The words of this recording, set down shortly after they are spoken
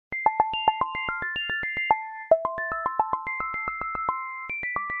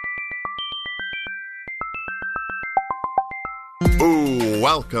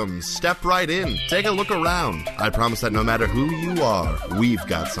welcome. Step right in. Take a look around. I promise that no matter who you are, we've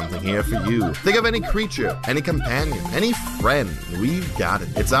got something here for you. Think of any creature, any companion, any friend. We've got it.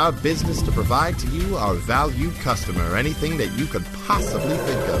 It's our business to provide to you, our valued customer, anything that you could possibly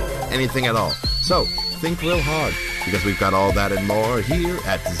think of. Anything at all. So, think real hard, because we've got all that and more here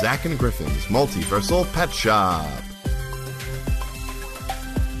at Zach and Griffin's Multiversal Pet Shop.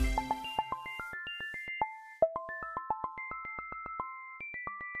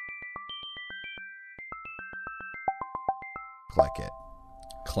 Clack it.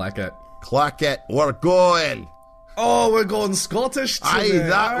 Clack it. Clack it. We're going. Oh, we're going Scottish today. Aye,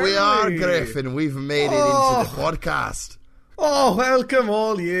 that we are, Griffin. We've made it into the podcast. Oh, welcome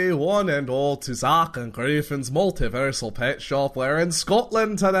all ye, one and all, to Zach and Griffin's Multiversal Pet Shop. We're in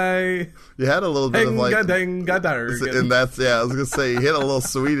Scotland today. You had a little bit of like... Dinga-dinga-dargan. And that's, yeah, I was going to say, you hit a little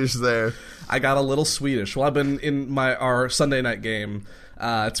Swedish there. I got a little Swedish. Well, I've been in our Sunday night game.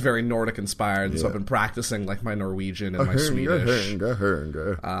 It's very Nordic inspired, so I've been practicing like my Norwegian and my Swedish.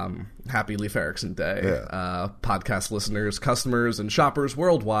 Happy Leif Erikson Day. Yeah. Podcast listeners, customers, and shoppers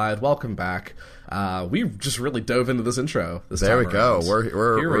worldwide, welcome back. We've just really dove into this intro this There time we go. around.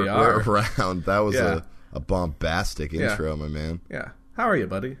 We're around. That was a bombastic intro, my man. Yeah. How are you,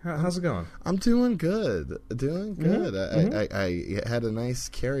 buddy? How's it going? I'm doing good. I had a nice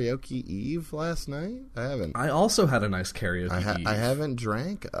karaoke eve last night. I also had a nice karaoke eve. I haven't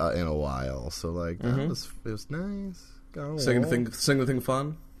drank in a while, so like it was nice. Sing anything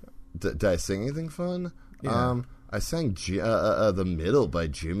fun? Did I sing anything fun? Yeah. I sang The Middle by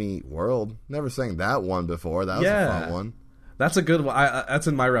Jimmy World. Never sang that one before. That was a fun one. That's a good one. That's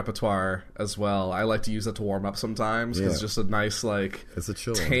in my repertoire as well. I like to use it to warm up sometimes because it's just a nice, like, it's a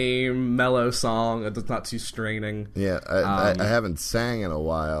chill tame, mellow song. It's not too straining. Yeah, I haven't sang in a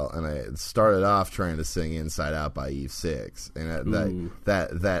while, and I started off trying to sing Inside Out by Eve 6, and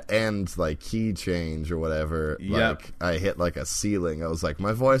that end, like, key change or whatever, like, I hit, like, a ceiling. I was like,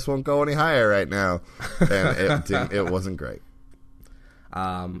 my voice won't go any higher right now, and it wasn't great.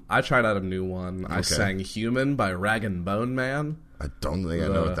 I tried out a new one. Okay. I sang "Human" by Rag and Bone Man. I don't think I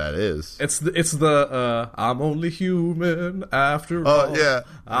know what that is. It's the I'm only human after all. Oh yeah,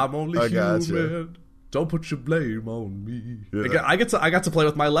 I'm only human. Gotcha. Don't put your blame on me. Yeah. I got to play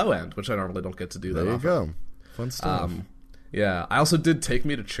with my low end, which I normally don't get to do. That there you often. Go, fun stuff. Yeah, I also did "Take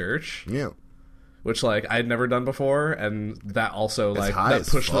Me to Church." Yeah. Which, like, I had never done before, and that also, like, that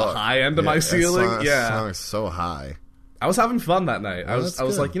pushed the high end of my ceiling. That song is so high. I was having fun that night. I was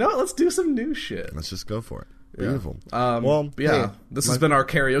like, you know what? Let's do some new shit. Let's just go for it. Beautiful. Hey, this has been our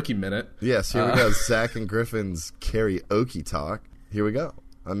karaoke minute. Yes, here we go. Zach and Griffin's karaoke talk. Here we go.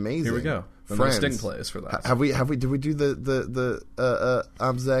 Amazing. Here we go. Friends, Sting plays for that. Did we do the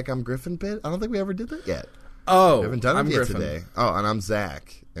I'm Zach, I'm Griffin bit? I don't think we ever did that yet. Oh, we haven't done it yet Griffin. Today. Oh, and I'm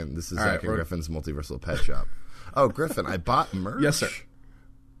Zach, and this is Zach and Griffin's Multiversal Pet Shop. Oh, Griffin, I bought merch. Yes, sir.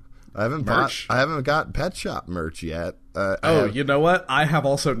 I haven't got Pet Shop merch yet. You know what? I have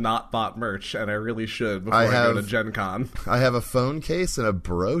also not bought merch, and I really should before I go to Gen Con. I have a phone case and a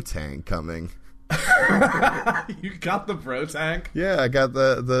bro tank coming. You got the bro tank? Yeah, I got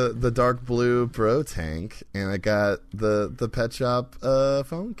the dark blue bro tank, and I got the Pet Shop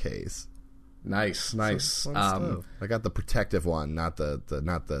phone case. Nice. I got the protective one, not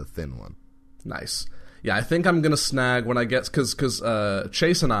the thin one. Nice. Yeah, I think I'm gonna snag when I get because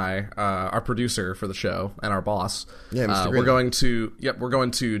Chase and I, our producer for the show and our boss, we're going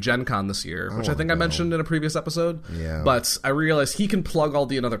to Gen Con this year, which I think I mentioned in a previous episode. Yeah. But I realized he can plug all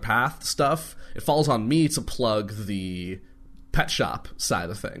the Another Path stuff. It falls on me to plug the pet shop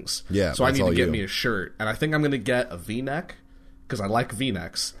side of things. Yeah. So I need to get me a shirt, and I think I'm gonna get a V-neck because I like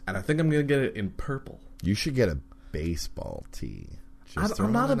V-necks, and I think I'm gonna get it in purple. You should get a baseball tee.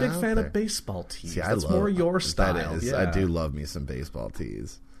 I'm not a big fan of baseball tees. That's more your style. That is. Yeah. I do love me some baseball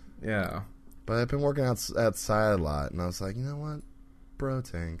tees. Yeah. But I've been working outside a lot, and I was like, you know what? Bro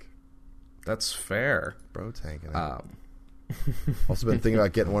tank. That's fair. Bro tank. Also been thinking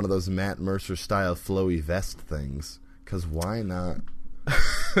about getting one of those Matt Mercer style flowy vest things, because why not?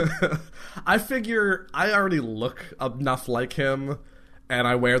 I figure I already look enough like him, and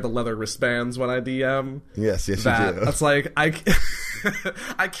I wear the leather wristbands when I DM. Yes, you do. That's like I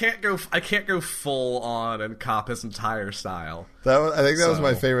can't go full on and cop his entire style. I think that was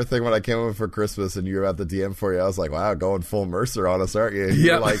my favorite thing when I came over for Christmas and you were at the DM for you. I was like, wow, going full Mercer on us, aren't you?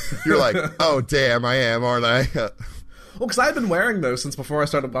 You're like, oh damn, I am, aren't I? Well, because I've been wearing those since before I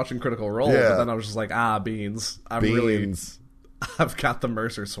started watching Critical Role, but then I was just like, beans. I've got the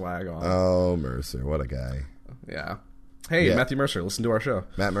Mercer swag on. Oh, Mercer, what a guy. Yeah. Hey, yeah. Matthew Mercer, listen to our show.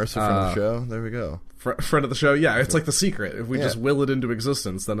 Matt Mercer from the show. There we go. Friend of the show. Yeah, it's like The Secret. If we just will it into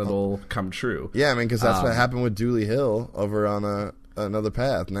existence, then it'll come true. Yeah, I mean, because that's what happened with Dooley Hill over on Another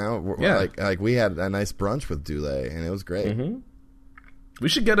Path. Now, like we had a nice brunch with Dooley, and it was great. Mm-hmm. We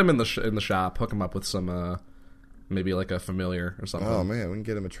should get him in the shop, hook him up with some, maybe like a familiar or something. Oh, man, we can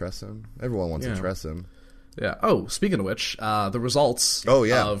get him a Tressym. Everyone wants a Tressym. Yeah. Oh, speaking of which, the results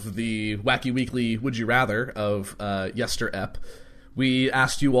of the Wacky Weekly Would You Rather of Yester Ep. We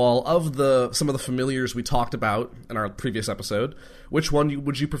asked you all of some of the familiars we talked about in our previous episode, which one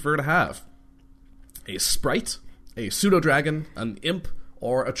would you prefer to have? A Sprite, a Pseudo-Dragon, an Imp,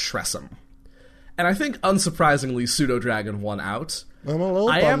 or a Tressym? And I think, unsurprisingly, Pseudo-Dragon won out. I'm a little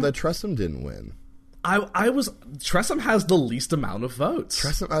bummed that Tressym didn't win. Tressym has the least amount of votes.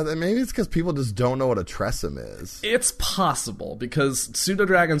 Tressym, maybe it's because people just don't know what a Tressym is. It's possible, because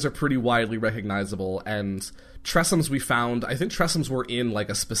Pseudo-Dragons are pretty widely recognizable, and Tressyms we found, I think Tressyms were in, like,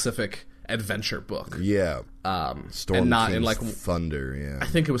 a specific adventure book. Yeah. Storm and not King's in, like, Thunder, yeah. I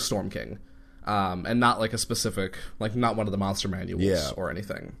think it was Storm King. And not, like, a specific, like, not one of the monster manuals or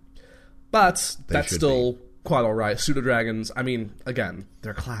anything. But that's still quite all right. Pseudo-Dragons, I mean, again,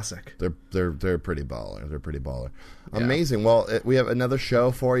 they're classic. They're pretty baller. They're pretty baller. Yeah. Amazing. Well, we have another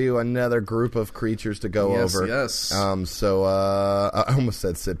show for you, another group of creatures to go over. Yes. So I almost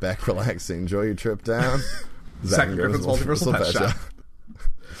said sit back, relax, and enjoy your trip down. Zach and Griffin's Multiversal Pet Shop.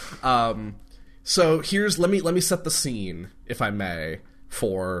 So let me set the scene, if I may,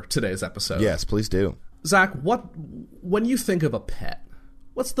 for today's episode. Yes, please do. Zach, when you think of a pet,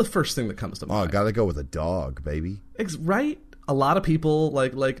 what's the first thing that comes to mind? Oh, gotta go with a dog, baby. Right? A lot of people,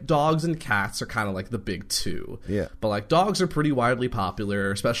 like dogs and cats are kind of like the big two. Yeah. But, like, dogs are pretty widely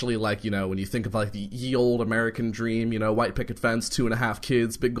popular, especially, like, you know, when you think of, like, the ye old American dream, you know, white picket fence, 2.5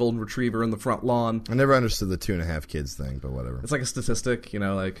 kids, big golden retriever in the front lawn. I never understood the 2.5 kids thing, but whatever. It's like a statistic, you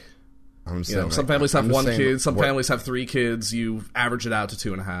know, like... I'm saying, some families have 1 kid, some families have 3 kids, you average it out to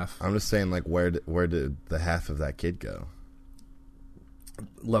 2.5. I'm just saying, like, where did the half of that kid go?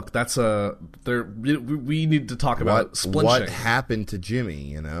 Look, that's we need to talk about splinching. What happened to Jimmy,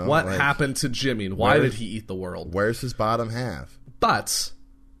 you know? What happened to Jimmy, and why did he eat the world? Where's his bottom half? But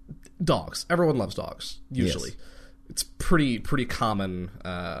dogs. Everyone loves dogs, usually. Yes. It's pretty common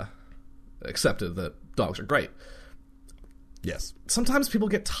accepted that dogs are great. Yes. Sometimes people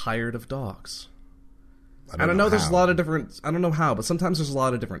get tired of dogs. I don't know there's a lot of different... I don't know how, but sometimes there's a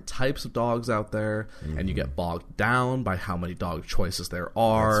lot of different types of dogs out there, and you get bogged down by how many dog choices there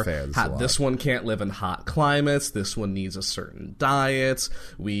are. That's fair. This one can't live in hot climates. This one needs a certain diet.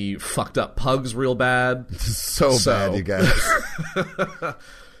 We fucked up pugs real bad. so bad, you guys.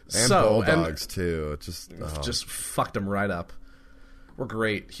 And bulldogs, too. Just fucked them right up. We're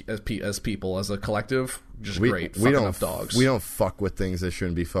great as people, as a collective. Great fucking up dogs. We don't fuck with things that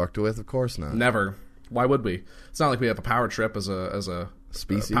shouldn't be fucked with, of course not. Never. Why would we? It's not like we have a power trip as a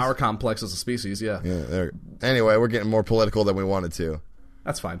species, power complex as a species. Yeah. Anyway, we're getting more political than we wanted to.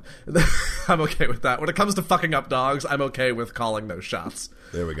 That's fine. I'm okay with that. When it comes to fucking up dogs, I'm okay with calling those shots.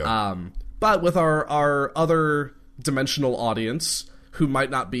 There we go. But with our other dimensional audience who might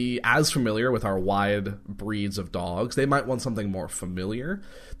not be as familiar with our wide breeds of dogs, they might want something more familiar.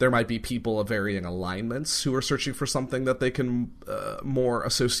 There might be people of varying alignments who are searching for something that they can more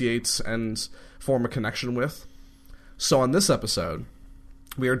associate and form a connection with. So on this episode,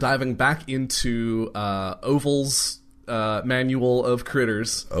 we are diving back into Oval's Manual of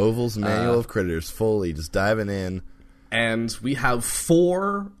Critters. Oval's Manual of Critters, fully, just diving in. And we have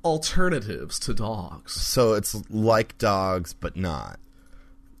 4 alternatives to dogs. So it's like dogs, but not.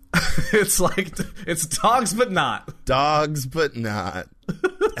 It's dogs, but not. Dogs, but not.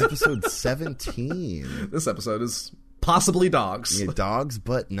 Episode 17. This episode is possibly dogs. Yeah, dogs,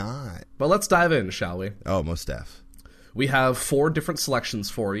 but not. But let's dive in, shall we? Oh, most def. We have 4 different selections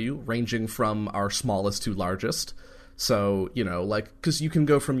for you, ranging from our smallest to largest. So, you know, like, because you can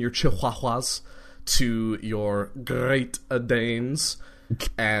go from your Chihuahuas to your Great Danes,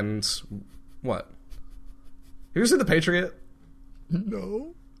 and what? You ever seen The Patriot?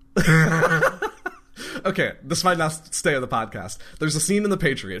 No. Okay, this might not stay on the podcast. There's a scene in The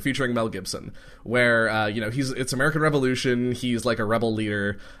Patriot featuring Mel Gibson where, it's American Revolution. He's like a rebel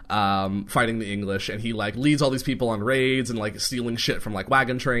leader, fighting the English, and he like leads all these people on raids and like stealing shit from like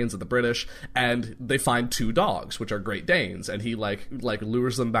wagon trains of the British. And they find 2 dogs, which are Great Danes, and he like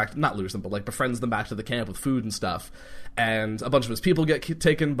lures them back, not lures them, but like befriends them back to the camp with food and stuff. And a bunch of his people get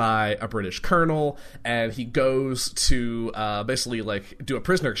taken by a British colonel, and he goes to basically like do a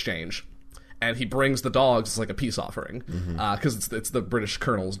prisoner exchange. And he brings the dogs as like a peace offering, because it's the British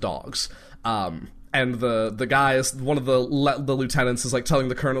colonel's dogs. And the guy is one of the lieutenants is like telling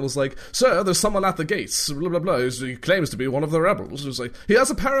the colonel is like, "Sir, there's someone at the gates. Blah blah blah. He claims to be one of the rebels." He's like, "He has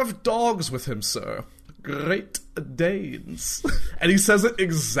a pair of dogs with him, sir. Great Danes." And he says it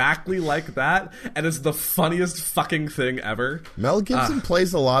exactly like that, and it's the funniest fucking thing ever. Mel Gibson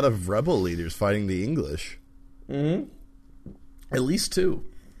plays a lot of rebel leaders fighting the English. Mm-hmm. At least 2.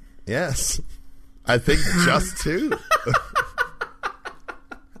 Yes, I think just 2.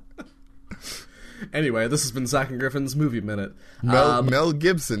 Anyway, this has been Zach and Griffin's Movie Minute. Mel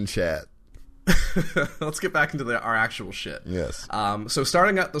Gibson chat. Let's get back into our actual shit. Yes. So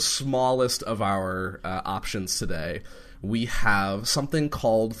starting at the smallest of our options today, we have something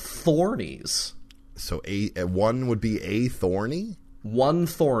called thornies. So one would be a thorny? One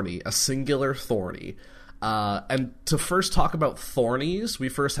thorny, a singular thorny. And to first talk about thornies, we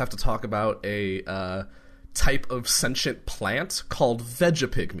first have to talk about a type of sentient plant called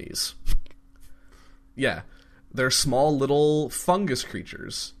vegapygmies. Yeah, they're small little fungus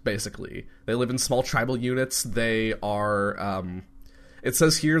creatures, basically. They live in small tribal units. They are, it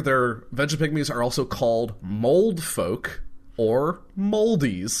says here, their vegapygmies are also called mold folk or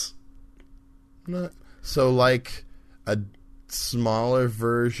moldies. So like a smaller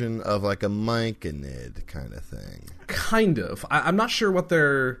version of like a myconid kind of thing. Kind of. I'm not sure what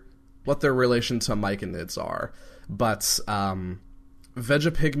their relation to myconids are, but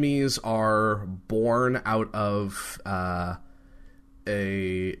vegapygmies are born out of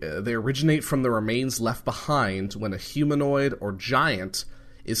they originate from the remains left behind when a humanoid or giant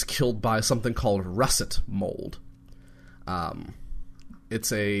is killed by something called russet mold.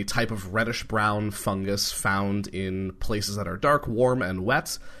 It's a type of reddish-brown fungus found in places that are dark, warm, and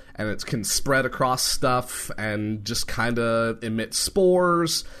wet, and it can spread across stuff and just kind of emit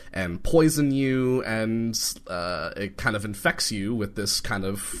spores and poison you, and it kind of infects you with this kind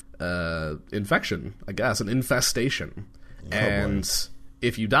of infection, I guess, an infestation. Oh, and boy.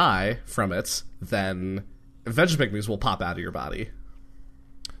 If you die from it, then vegapygmies will pop out of your body.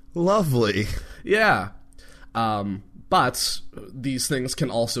 Lovely. Yeah. But these things can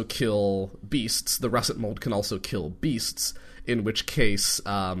also kill beasts. The russet mold can also kill beasts, in which case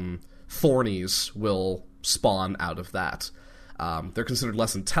thornies will spawn out of that. They're considered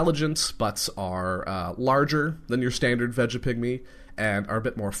less intelligent, but are larger than your standard vegapygmy, and are a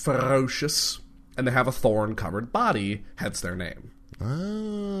bit more ferocious, and they have a thorn-covered body, hence their name.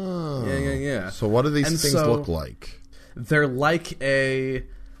 Oh. Yeah. So what do these things look like? They're like a...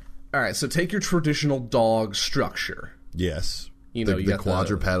 Alright, so take your traditional dog structure. Yes. You know, the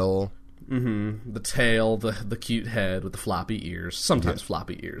quadrupedal. The tail, the cute head with the floppy ears, sometimes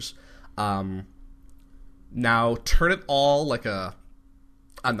floppy ears. Now turn it all like a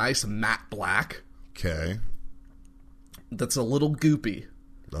nice matte black. Okay. That's a little goopy.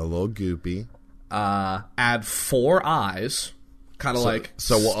 A little goopy. Add 4 eyes, kind of like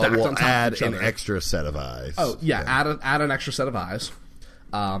so we'll add an extra set of eyes. Oh yeah, add an extra set of eyes,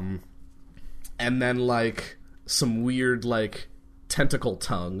 and then like some weird like tentacle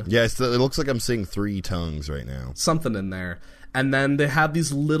tongue. Yes, it looks like I'm seeing 3 tongues right now. Something in there. And then they have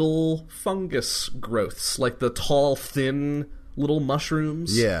these little fungus growths, like the tall, thin little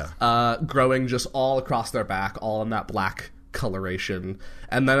mushrooms. Yeah. Growing just all across their back, all in that black coloration.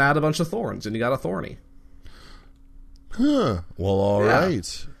 And then add a bunch of thorns, and you got a thorny. Huh. Well, all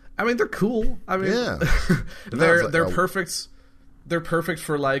right. I mean, they're cool. I mean, yeah. they're perfect. They're perfect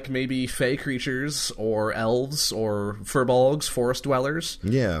for, like, maybe fey creatures or elves or furbolgs, forest dwellers.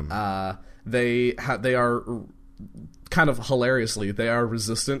 Yeah. They are, kind of hilariously, they are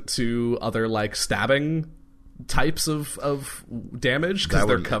resistant to other, like, stabbing types of damage because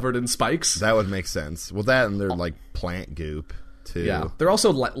they're covered in spikes. That would make sense. Well, that and they're, like, plant goop, too. Yeah. They're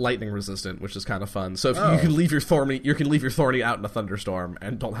also lightning resistant, which is kind of fun. So if you can leave your thorny out in a thunderstorm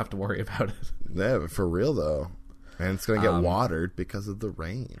and don't have to worry about it. Yeah, for real, though. And it's going to get watered because of the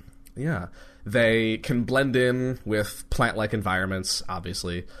rain. Yeah. They can blend in with plant-like environments,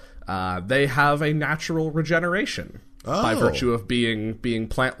 obviously. They have a natural regeneration by virtue of being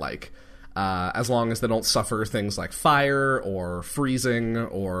plant-like. As long as they don't suffer things like fire or freezing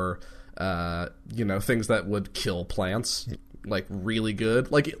or, things that would kill plants. Like, really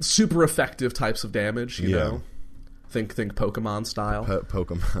good. Like, super effective types of damage, you know? Think Pokemon style.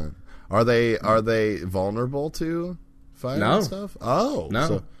 Pokemon. Are they vulnerable to fire and stuff? Oh. No.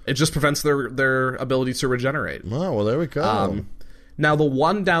 So, it just prevents their ability to regenerate. Oh, well, there we go. Now, the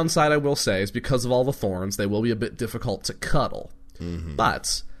one downside I will say is because of all the thorns, they will be a bit difficult to cuddle. Mm-hmm.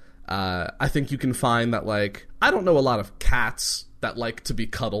 But I think you can find that, like, I don't know a lot of cats that like to be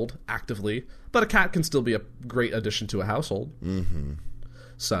cuddled actively, but a cat can still be a great addition to a household. Mm-hmm.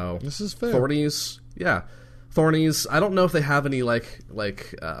 So, this is fair. Thornies Yeah. Thornies, I don't know if they have any, I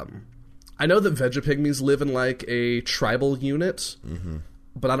know that Vegapygmies live in, like, a tribal unit,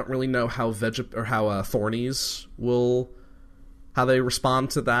 but I don't really know how Thornies how they respond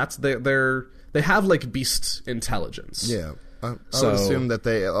to that. They have, like, beast intelligence. Yeah. I would assume that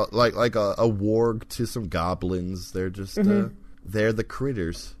they, like a warg to some goblins, they're just, they're the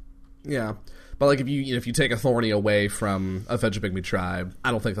critters. Yeah. But, like, if you take a Thorny away from a Vegapygmy tribe,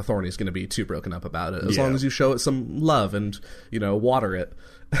 I don't think the Thorny's going to be too broken up about it, as long as you show it some love and, water it.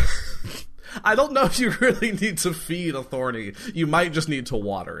 I don't know if you really need to feed a Thorny. You might just need to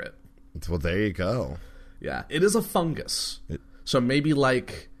water it. Well, there you go. Yeah. It is a fungus. So maybe,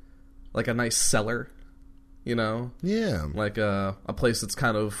 like a nice cellar, Yeah. Like a place that's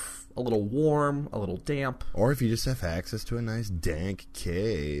kind of a little warm, a little damp. Or if you just have access to a nice dank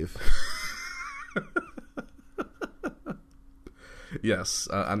cave. Yes,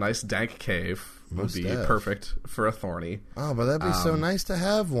 a nice dank cave would be perfect for a Thorny. Oh, but that'd be so nice to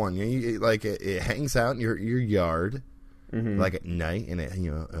have one. It hangs out in your yard, like at night, and it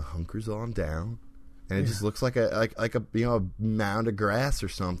hunkers on down, and it just looks like a mound of grass or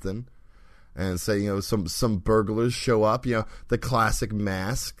something. And say some burglars show up, the classic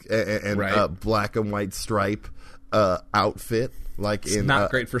mask and black and white stripe outfit. It's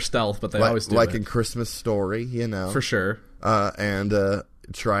not great for stealth, but they always do it. In Christmas Story, For sure. And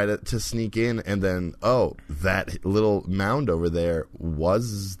try to sneak in, and then, that little mound over there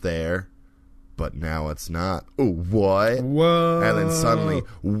was there, but now it's not. Oh, what? Whoa. And then suddenly,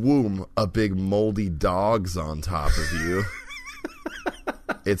 whoom, a big moldy dog's on top of you.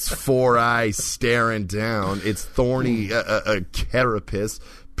 Its 4 eyes staring down. Its thorny carapace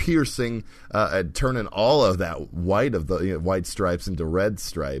piercing, turning all of that white of the white stripes into red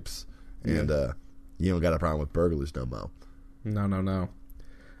stripes, and you don't got a problem with burglars no more. No.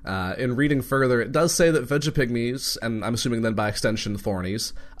 In reading further, it does say that Vegapygmies, and I'm assuming then by extension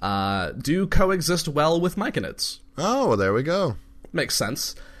Thornies, do coexist well with Myconids. Oh, well, there we go. Makes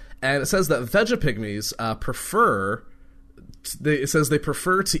sense. And it says that Vegapygmies prefer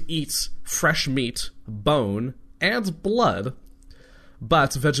to eat fresh meat, bone, and blood.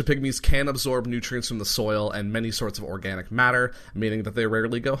 But Vegapygmies can absorb nutrients from the soil and many sorts of organic matter, meaning that they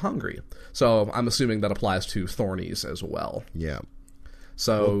rarely go hungry. So I'm assuming that applies to Thornies as well. Yeah.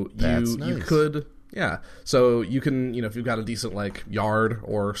 So you could, So you can, if you've got a decent yard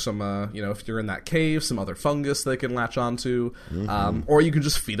or some, if you're in that cave, some other fungus they can latch onto, or you can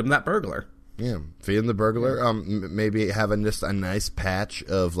just feed them that burglar. Yeah, feed them the burglar. Maybe having just a nice patch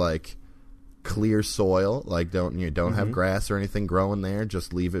of clear soil, don't have grass or anything growing there,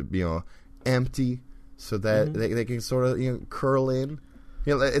 just leave it empty so that they can sort of curl in.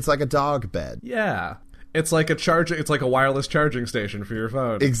 It's like a dog bed. Yeah, it's like a wireless charging station for your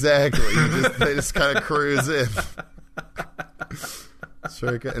phone. Exactly. They just kind of cruise in. It's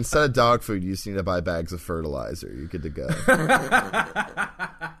very good. Instead of dog food, you just need to buy bags of fertilizer. You're good to go.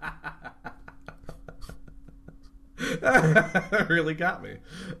 Really got me.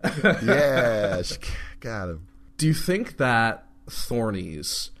 Yeah, got him. Do you think that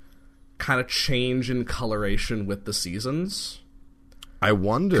Thornies kind of change in coloration with the seasons? I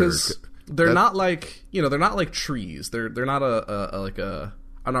wonder. Because they're not they're not like trees. They're not an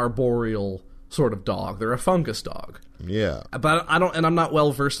arboreal sort of dog. They're a fungus dog. Yeah. But I'm not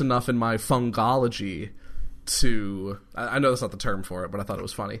well versed enough in my fungology to. I know that's not the term for it, but I thought it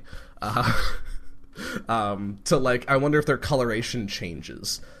was funny. I wonder if their coloration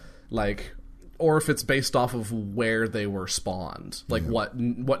changes, or if it's based off of where they were spawned, what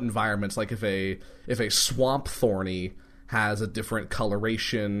environments. If a swamp Thorny has a different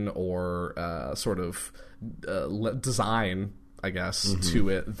coloration or sort of design, I guess, to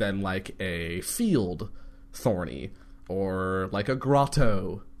it than a field Thorny or a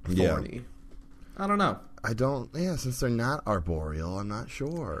grotto Thorny. Yeah. I don't know. Since they're not arboreal, I'm not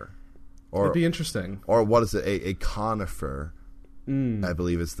sure. It'd be interesting. Or what is it? A conifer, I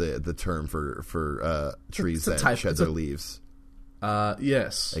believe is the term for trees that shed their leaves.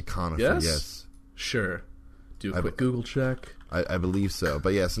 Yes. A conifer, yes. Sure. Do a quick Google check. I believe so.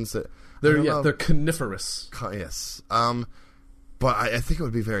 But yeah, since they're coniferous. Yes. But I think it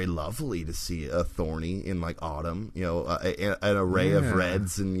would be very lovely to see a Thorny in autumn. An array of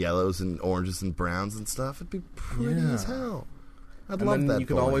reds and yellows and oranges and browns and stuff. It'd be pretty as hell. I'd love that. You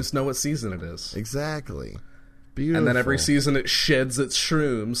can always know what season it is. Exactly. Beautiful. And then every season it sheds its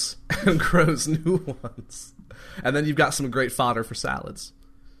shrooms and grows new ones. And then you've got some great fodder for salads.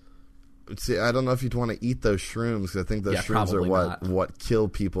 See, I don't know if you'd want to eat those shrooms, because I think those shrooms are what kill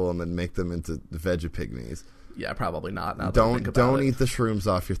people and then make them into Vegapygmies. Yeah, probably not. Don't eat the shrooms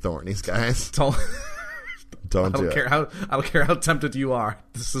off your Thornies, guys. I don't care how tempted you are.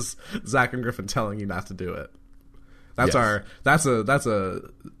 This is Zach and Griffin telling you not to do it. That's a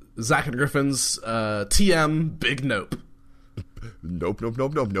Zach and Griffin's TM big nope. Nope.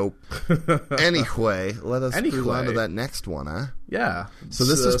 Anyway, let us move on to that next one, huh? Yeah. So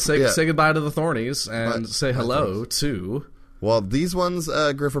this is say goodbye to the Thornies and say hello to. Well, these ones,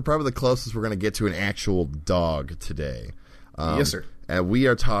 Griff, are probably the closest we're going to get to an actual dog today. Yes, sir. And we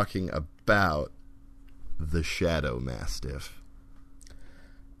are talking about the Shadow Mastiff.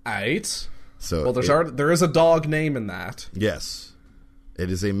 Aight. So there is a dog name in that. Yes.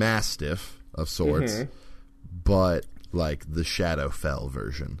 It is a Mastiff of sorts, but like the Shadowfell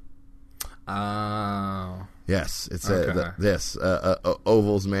version. Oh. Yes. It's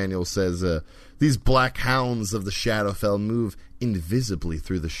Oval's manual says, these black hounds of the Shadowfell move invisibly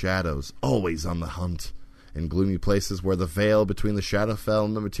through the shadows, always on the hunt. In gloomy places where the veil between the Shadowfell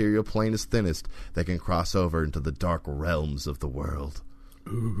and the material plane is thinnest, they can cross over into the dark realms of the world.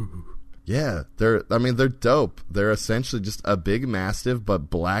 Ooh. Yeah, they're dope. They're essentially just a big Mastiff, but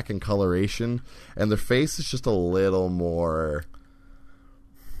black in coloration, and their face is just a little more...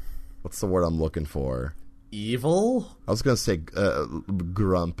 What's the word I'm looking for? Evil? I was going to say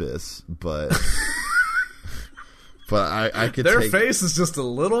grumpus, but... But I could Their face is just a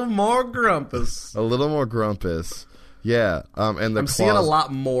little more grumpus. A little more grumpus. Yeah. And I'm seeing a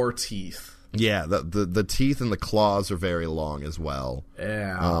lot more teeth. Yeah, the teeth and the claws are very long as well.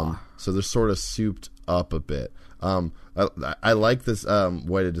 Yeah. So they're sort of souped up a bit. I like this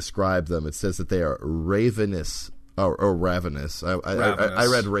way to describe them. It says that they are ravenous or ravenous. I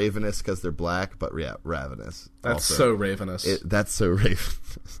read ravenous because they're black, but yeah, ravenous. That's also so ravenous. That's so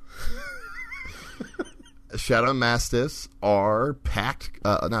ravenous. Shadow Mastiffs are pack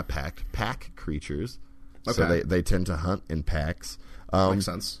creatures. Okay. So they tend to hunt in packs. Makes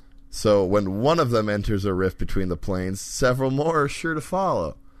sense. So when one of them enters a rift between the planes, several more are sure to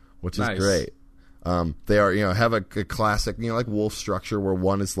follow, which is great. They are, have a classic, like wolf structure where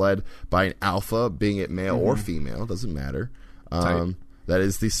one is led by an alpha, being it male or female, doesn't matter. That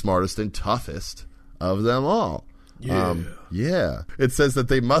is the smartest and toughest of them all. Yeah. It says that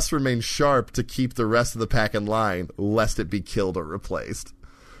they must remain sharp to keep the rest of the pack in line, lest it be killed or replaced.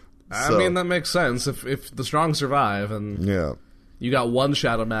 I mean, that makes sense. If the strong survive, and you got one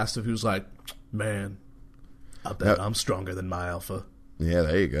Shadow Mastiff who's like, man, I bet I'm stronger than my alpha. Yeah,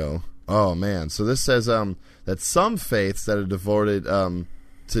 there you go. Oh, man. So this says that some faiths that are devoted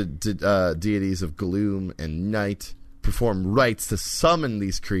to deities of gloom and night perform rites to summon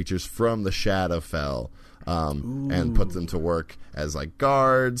these creatures from the Shadowfell. And put them to work as like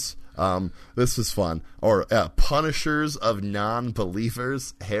guards. This is fun. Or punishers of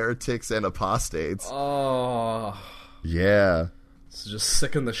non-believers, heretics, and apostates. Oh. Yeah. It's just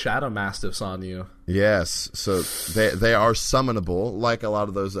sicking the Shadow Mastiffs on you. Yes. So they are summonable, like a lot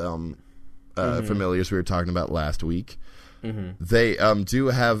of those familiars we were talking about last week. They do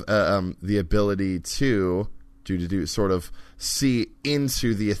have the ability to sort of see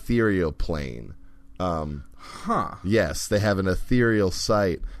into the ethereal plane. Yes, they have an ethereal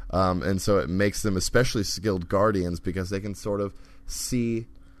sight, and so it makes them especially skilled guardians because they can sort of see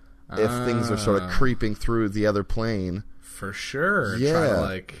if things are sort of creeping through the other plane. For sure. Yeah.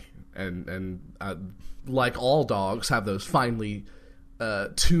 Try to like all dogs, have those finely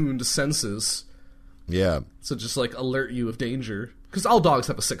tuned senses. Yeah. So just like alert you of danger. Because all dogs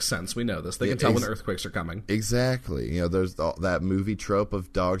have a sixth sense. We know this. They can tell when earthquakes are coming. Exactly. There's that movie trope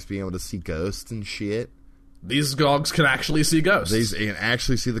of dogs being able to see ghosts and shit. These dogs can actually see ghosts. They can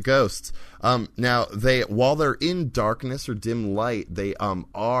actually see the ghosts. Now, while they're in darkness or dim light, they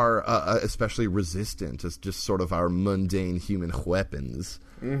are especially resistant as just sort of our mundane human weapons,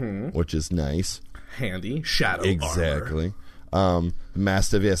 which is nice. Handy. Shadow exactly. armor.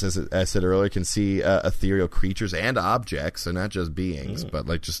 Mastiff, yes, as I said earlier, can see ethereal creatures and objects, so not just beings, but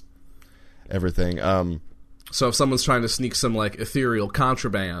like just everything. So if someone's trying to sneak some like ethereal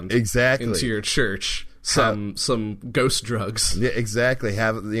contraband into your church, some ghost drugs. Yeah, exactly.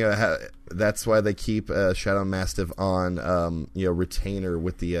 That's why they keep Shadow Mastiff on retainer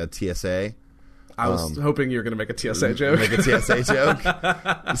with the TSA. I was hoping you were going to make a TSA joke. Make a TSA joke.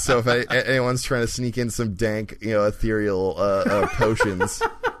 So if anyone's trying to sneak in some dank, ethereal potions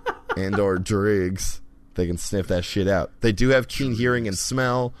and or drugs, they can sniff that shit out. They do have keen hearing and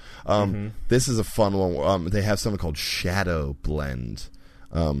smell. This is a fun one. They have something called Shadow Blend.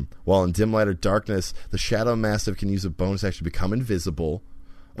 While in dim light or darkness, the Shadow Mastiff can use a bonus action to become invisible,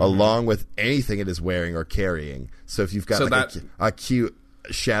 along with anything it is wearing or carrying. So if you've got a cute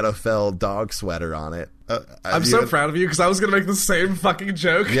Shadowfell dog sweater on it. I'm so proud of you because I was going to make the same fucking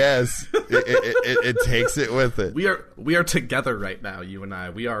joke. Yes. it takes it with it. We are together right now, you and I.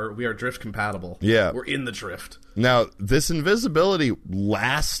 We are drift compatible. Yeah. We're in the drift. Now, this invisibility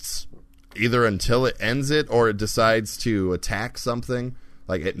lasts either until it ends it or it decides to attack something.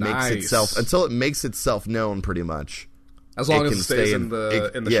 Like it makes itself until it makes itself known pretty much. As long as it stays in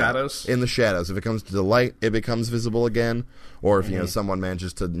the shadows? In the shadows. If it comes to the light, it becomes visible again. Or if someone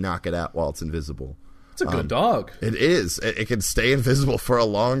manages to knock it out while it's invisible. It's a good dog. It is. It can stay invisible for a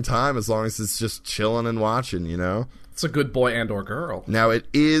long time as long as it's just chilling and watching, It's a good boy and or girl. Now,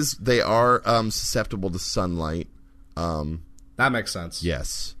 they are susceptible to sunlight. That makes sense.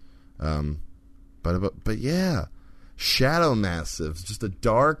 Yes. But yeah. Shadow Mastiffs. Just a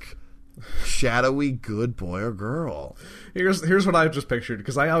dark, shadowy good boy or girl. Here's what I've just pictured,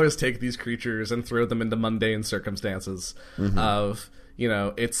 because I always take these creatures and throw them into mundane circumstances of,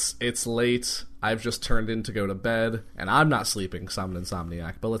 it's late, I've just turned in to go to bed, and I'm not sleeping because I'm an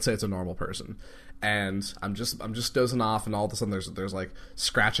insomniac, but let's say it's a normal person. And I'm just dozing off, and all of a sudden there's like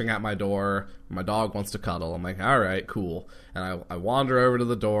scratching at my door. My dog wants to cuddle. I'm like, all right, cool. And I wander over to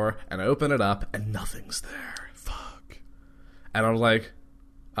the door and I open it up, and nothing's there. Fuck. And I'm like,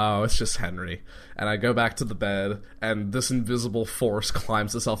 oh, it's just Henry. And I go back to the bed, and this invisible force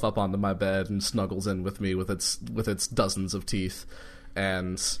climbs itself up onto my bed and snuggles in with me with its dozens of teeth,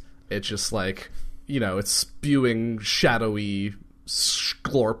 and it's just like, it's spewing shadowy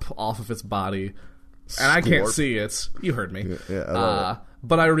sklorp off of its body. And I can't see it. You heard me. Yeah,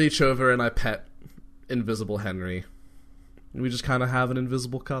 but I reach over and I pet Invisible Henry. And we just kind of have an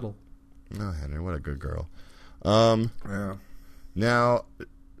invisible cuddle. Oh, Henry, what a good girl. Yeah. Now,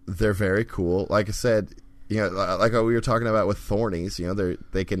 they're very cool. Like I said, like we were talking about with Thornies,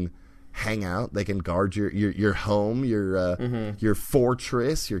 they can hang out. They can guard your home, your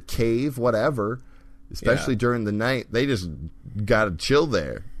fortress, your cave, whatever. Especially during the night. They just got to chill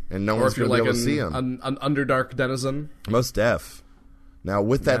there. And no one's going to be able to see them. An Underdark denizen? Most def. Now,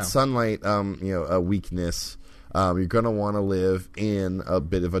 with that sunlight, a weakness, you're going to want to live in a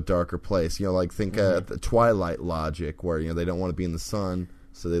bit of a darker place. Think the Twilight logic, where, they don't want to be in the sun,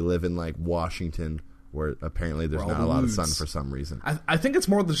 so they live in, like, Washington, where apparently there's not a lot of sun for some reason. I think it's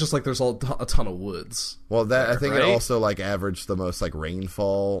more than just, like, there's a ton of woods. Well, I think it also, like, averaged the most, like,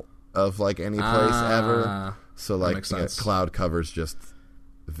 rainfall of, like, any place ever. So, like, cloud cover's just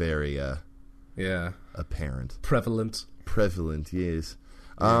very apparent. Prevalent, yes.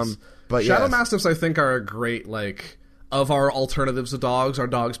 But Shadow Mastiffs, I think, are a great, like, of our alternatives to dogs, are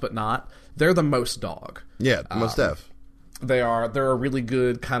dogs but not. They're the most dog. Yeah, most def. They're a really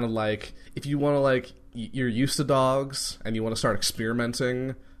good kind of, like, if you want to, like, you're used to dogs and you want to start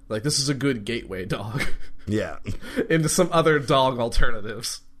experimenting, like, this is a good gateway dog. Yeah. into some other dog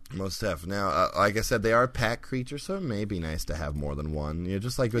alternatives. Most def. Now, like I said, they are pack creatures, so it may be nice to have more than one.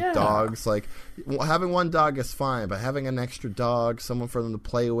 Just like with dogs, like having one dog is fine, but having an extra dog, someone for them to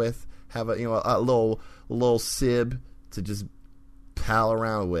play with, have a little sib to just pal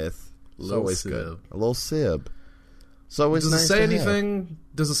around with, is always good. A little sib. So it's nice.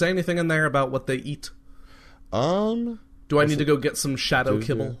 Does it say anything in there about what they eat? Do I need to go get some shadow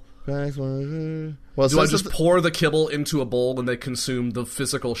kibble? Well, do I just pour the kibble into a bowl and they consume the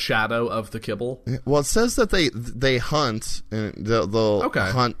physical shadow of the kibble? Well, it says that they hunt, and they'll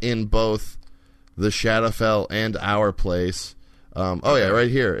hunt in both the Shadowfell and our place. Right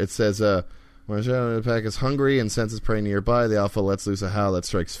here. It says, when a shadow in the pack is hungry and senses prey nearby, the alpha lets loose a howl that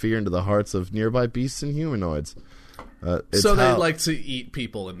strikes fear into the hearts of nearby beasts and humanoids. So they like to eat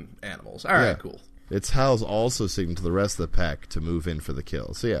people and animals. All right, cool. Its howls also signal to the rest of the pack to move in for the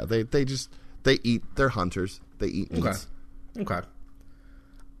kill. So yeah, they eat. They're hunters. They eat meats. Okay.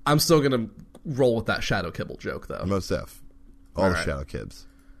 I'm still gonna roll with that shadow kibble joke though. Most def. All the shadow kibs.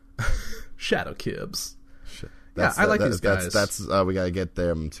 Shadow kibs. I like these guys. That's we gotta get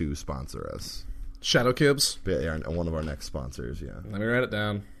them to sponsor us. Shadow kibs. Yeah, one of our next sponsors. Yeah. Let me write it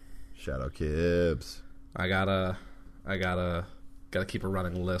down. Shadow kibs. I gotta keep a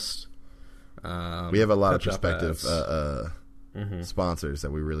running list. We have a lot of prospective sponsors that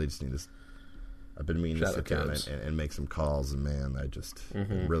we really just need to. I've been meaning to sit down and make some calls, and man, I just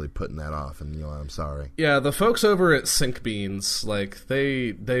am really putting that off, and I'm sorry. Yeah, the folks over at Sync Beans, like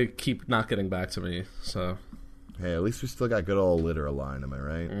they keep not getting back to me. So hey, at least we still got good old Literalign, am I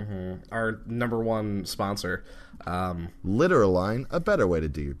right? Mm-hmm. Our number one sponsor, Literalign, a better way to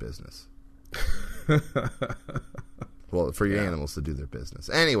do your business. Well, for your animals to do their business.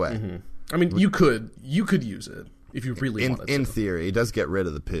 Anyway. I mean, you could use it if you really wanted to. In theory, it does get rid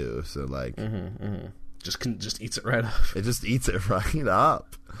of the poo, so like... Just eats it right up. It just eats it right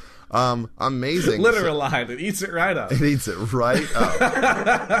up. Amazing. Literal line. It eats it right up. It eats it right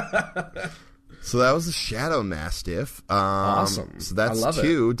up. So that was a Shadow Mastiff. Awesome. So that's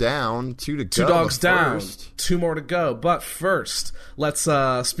 2 down, 2 to go. 2 dogs down, 2 more to go. But first, let's,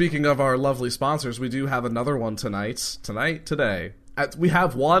 speaking of our lovely sponsors, we do have another one today. We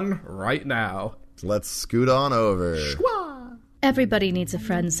have one right now. Let's scoot on over. Schwa! Everybody needs a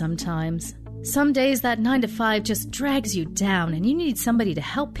friend sometimes. Some days that 9 to 5 just drags you down and you need somebody to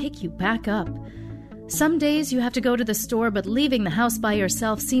help pick you back up. Some days you have to go to the store, but leaving the house by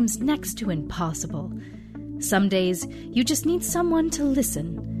yourself seems next to impossible. Some days you just need someone to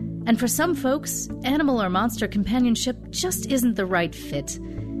listen. And for some folks, animal or monster companionship just isn't the right fit.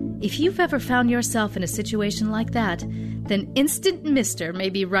 If you've ever found yourself in a situation like that, then Instant Mister may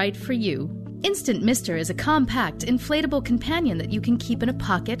be right for you. Instant Mister is a compact, inflatable companion that you can keep in a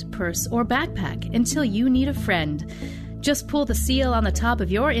pocket, purse, or backpack until you need a friend. Just pull the seal on the top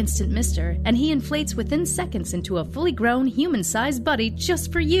of your Instant Mister, and he inflates within seconds into a fully grown, human-sized buddy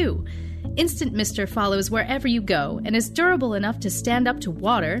just for you. Instant Mister follows wherever you go and is durable enough to stand up to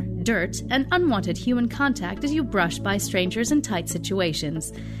water, dirt, and unwanted human contact as you brush by strangers in tight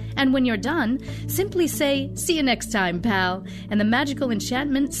situations. And when you're done, simply say, "See you next time, pal," and the magical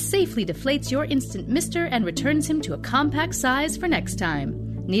enchantment safely deflates your Instant Mister and returns him to a compact size for next time.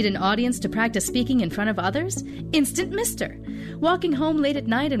 Need an audience to practice speaking in front of others? Instant Mister. Walking home late at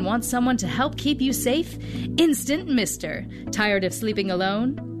night and want someone to help keep you safe? Instant Mister. Tired of sleeping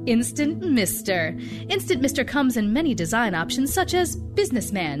alone? Instant Mister. Instant Mister comes in many design options such as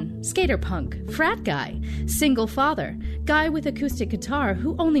businessman, skater punk, frat guy, single father, guy with acoustic guitar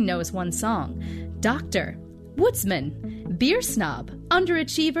who only knows one song, doctor, woodsman, beer snob,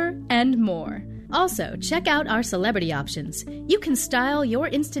 underachiever, and more. Also, check out our celebrity options. You can style your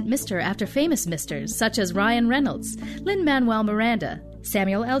Instant Mister after famous misters such as Ryan Reynolds, Lin-Manuel Miranda,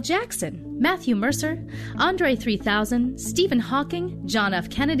 Samuel L. Jackson, Matthew Mercer, Andre 3000, Stephen Hawking, John F.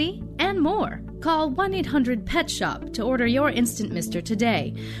 Kennedy, and more. Call 1-800-PET-SHOP to order your Instant Mister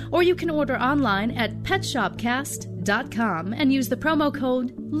today. Or you can order online at petshopcast.com and use the promo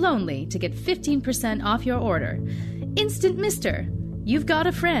code LONELY to get 15% off your order. Instant Mister. You've got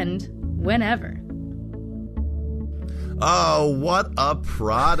a friend whenever. Oh, what a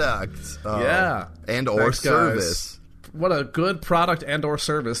product. Yeah. And or service. What a good product and or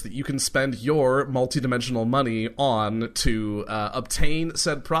service that you can spend your multidimensional money on to obtain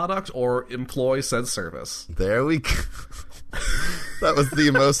said product or employ said service. There we go. That was the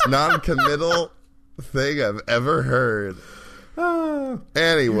most non-committal thing I've ever heard.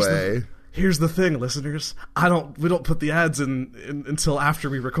 Anyway. Here's the thing, listeners. We don't put the ads in until after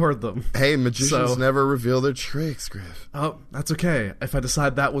we record them. Hey, magicians never reveal their tricks, Griff. Oh, that's okay. If I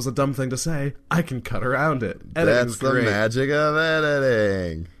decide that was a dumb thing to say, I can cut around it. That's the magic of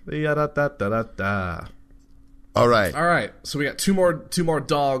editing. Da-da-da-da-da-da. All right. All right. So we got two more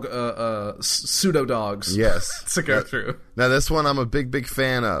dog pseudo dogs. Yes. To go through. Now this one I'm a big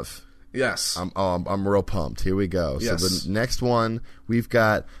fan of. Yes. I'm real pumped. Here we go. Yes. So the next one we've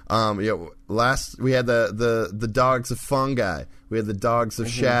got last we had the dogs of fungi. We had the dogs of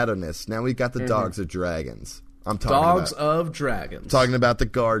shadowness. Now we've got the dogs of dragons. I'm talking dogs of dragons. Talking about the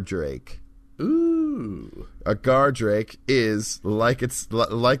Guardrake. Ooh. A Guardrake is like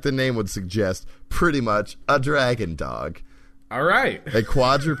the name would suggest, pretty much a dragon dog. All right. A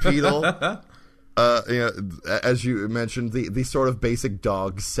quadrupedal as you mentioned, the sort of basic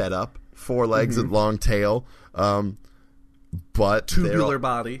dog setup. 4 legs and long tail, but tubular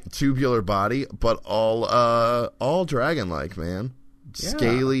body, but all dragon-like, man.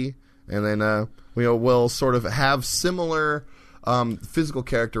 Scaly, and then will sort of have similar physical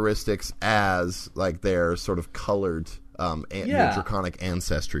characteristics as like their sort of colored draconic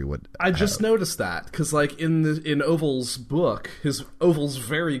ancestry would. I just noticed that because like in Oval's book, Oval's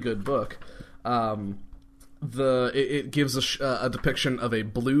very good book. It gives a depiction of a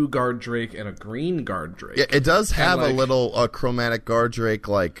blue Guardrake and a green Guardrake. Yeah, it does have a little chromatic Guardrake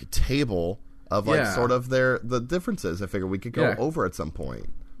like table of sort of the differences. I figure we could go over at some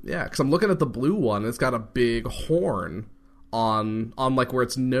point. Yeah, because I'm looking at the blue one. It's got a big horn on like where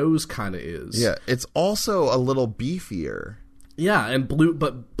its nose kind of is. Yeah, it's also a little beefier. Yeah, and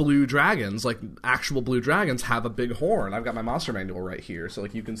blue dragons, like actual blue dragons, have a big horn. I've got my monster manual right here, so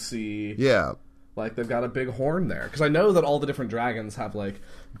like you can see. Yeah. Like, they've got a big horn there. Because I know that all the different dragons have, like,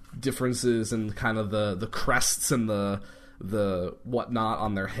 differences in kind of the crests and the whatnot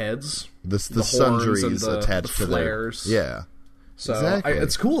on their heads. The sundries attached to flares. Yeah. So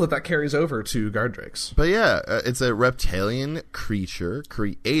it's cool that carries over to guard drakes. But yeah, it's a reptilian creature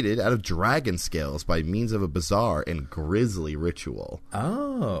created out of dragon scales by means of a bizarre and grisly ritual.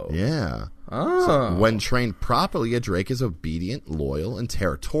 Oh. Yeah. Oh. So when trained properly, a drake is obedient, loyal, and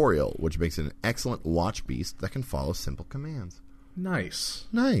territorial, which makes it an excellent watch beast that can follow simple commands. Nice.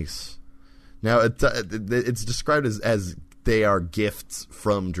 Now, it's described as they are gifts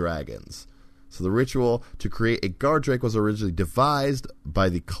from dragons. So the ritual to create a guard drake was originally devised by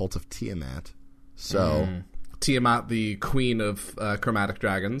the cult of Tiamat. So Tiamat, the queen of chromatic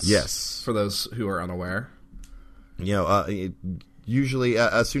dragons. Yes. For those who are unaware. Usually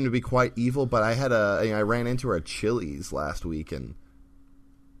assumed to be quite evil, but I ran into her at Chili's last week and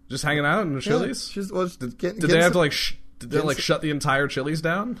just hanging out in the Chili's. Did they have to shut the entire Chili's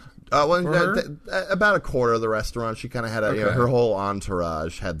down? About a quarter of the restaurant. She kind of had her whole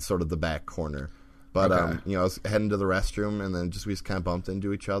entourage had sort of the back corner. But I was heading to the restroom, and then we just kind of bumped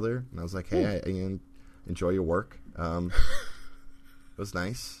into each other, and I was like, "Hey, I enjoy your work." It was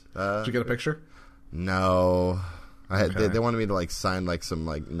nice. Did you get a picture? No. They wanted me to sign some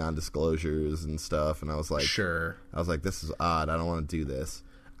non-disclosures and stuff, and I was like, sure. I was like, this is odd. I don't want to do this.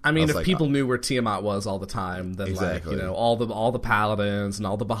 I mean, if people knew where Tiamat was all the time, then exactly. all the paladins and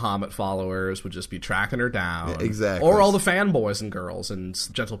all the Bahamut followers would just be tracking her down. Yeah, exactly. Or all the fanboys and girls and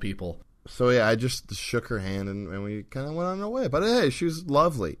gentle people. So yeah, I just shook her hand and we kind of went on our way. But hey, she was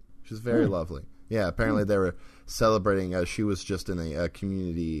lovely. She was very lovely. Yeah, apparently they were celebrating. She was just in a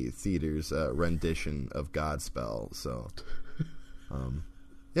community theater's rendition of Godspell. So,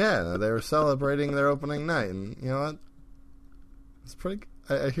 yeah, they were celebrating their opening night, and you know what? It's pretty.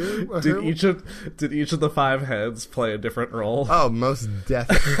 Did each of the five heads play a different role? Oh, most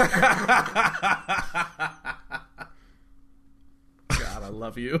definitely. God, I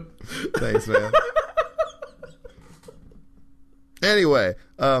love you. Thanks, man. Anyway,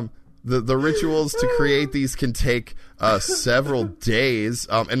 the rituals to create these can take several days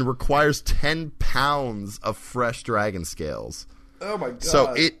and requires 10 pounds of fresh dragon scales. Oh my god!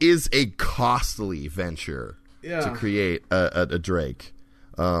 So it is a costly venture to create a drake.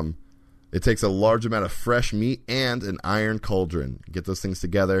 It takes a large amount of fresh meat and an iron cauldron. Get those things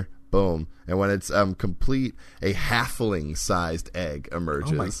together, boom. And when it's complete, a halfling-sized egg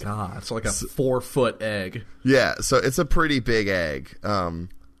emerges. Oh my god, so like a 4-foot egg. Yeah, so it's a pretty big egg.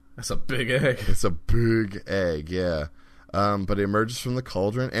 That's a big egg. It's a big egg, yeah. But it emerges from the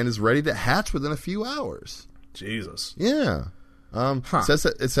cauldron and is ready to hatch within a few hours. Jesus. Yeah.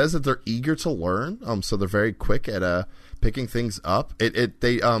 It says that they're eager to learn. So they're very quick at picking things up.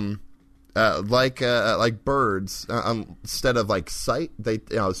 They like birds, instead of sight, they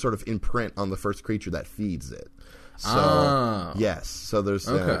sort of imprint on the first creature that feeds it. So yes, so there's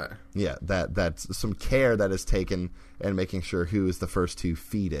that's some care that is taken and making sure who is the first to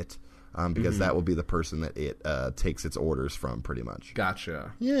feed it, because that will be the person that it takes its orders from, pretty much.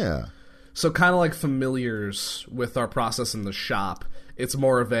 Gotcha. Yeah. So kind of like familiars with our process in the shop, it's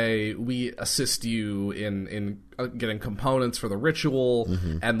more of we assist you in getting components for the ritual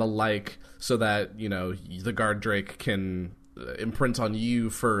and the like, so that the guard drake can imprint on you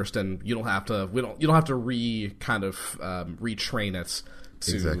first, and you don't have to retrain it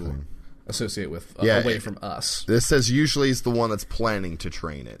to associate with away from us. This says usually it's the one that's planning to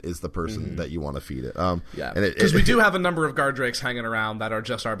train it is the person that you want to feed it. Because we do have a number of guard drakes hanging around that are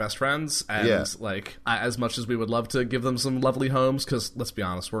just our best friends, and as much as we would love to give them some lovely homes, because let's be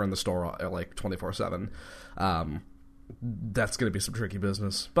honest, we're in the store 24/7. That's going to be some tricky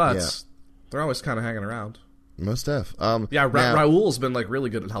business, but they're always kind of hanging around. Most def. Raul's been really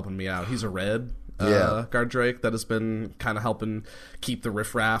good at helping me out. He's a red guard drake that has been kind of helping keep the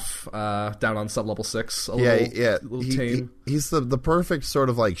riffraff down on sub-level 6 a little tame. He's the perfect sort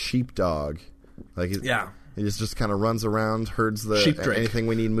of sheepdog. He just kind of runs around, herds anything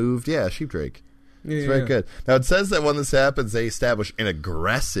we need moved. Yeah, sheep drake. It's very good. Now it says that when this happens, they establish an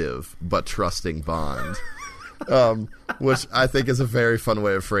aggressive but trusting bond, which I think is a very fun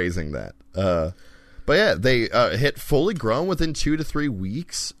way of phrasing that. But yeah, they hit fully grown within 2 to 3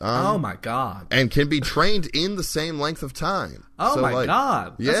 weeks. Oh my god! And can be trained in the same length of time. Oh my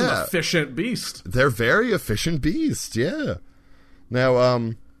god! That's an efficient beast. They're very efficient beasts. Yeah. Now,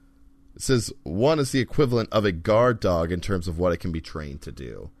 it says 1 is the equivalent of a guard dog in terms of what it can be trained to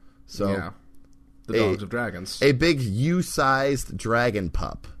do. So, the dogs of dragons. A big U-sized dragon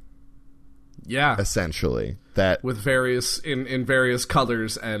pup. Yeah, essentially with various in various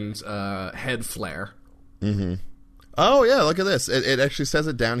colors and head flare. Oh yeah, look at this. It actually says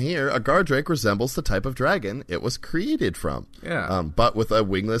it down here. A guard drake resembles the type of dragon it was created from. Yeah, but with a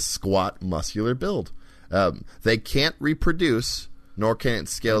wingless, squat, muscular build. They can't reproduce, nor can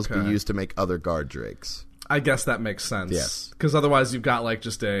its scales be used to make other guard drakes. I guess that makes sense. Yes. Because otherwise you've got, like,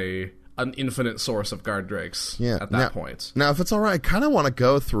 just an infinite source of guard drakes at that point. Now, if it's all right, I kind of want to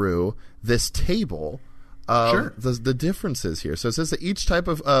go through this table the differences here. So it says that each type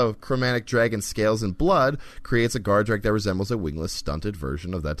of chromatic dragon scales in blood creates a guard drake that resembles a wingless, stunted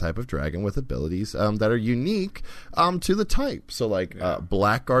version of that type of dragon with abilities that are unique to the type. So, like,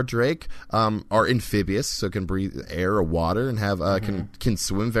 black guard drake are amphibious, so can breathe air or water and have can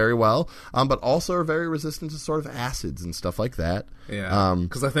swim very well, but also are very resistant to sort of acids and stuff like that. Yeah,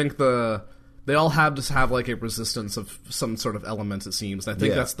 because I think they all have like a resistance of some sort of element, it seems. And I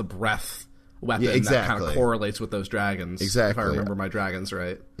think that's the breath weapon that kind of correlates with those dragons. Exactly. If I remember my dragons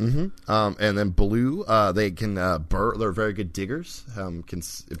right. Mm-hmm. And then blue, they can burrow. They're very good diggers. Can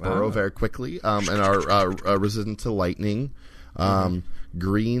burrow very quickly, and are resistant to lightning.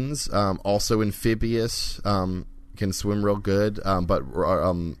 Greens, also amphibious, can swim real good, but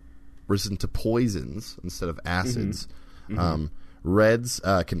resistant to poisons instead of acids. Reds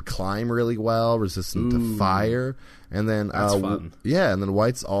can climb really well, resistant to fire, and then that's fun. And then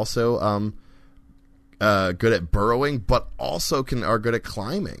whites also good at burrowing, but also are good at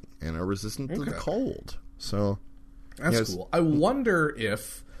climbing and are resistant to the cold. So that's cool. I wonder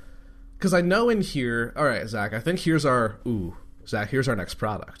if, because I know in here. All right, Zach. I think here's our here's our next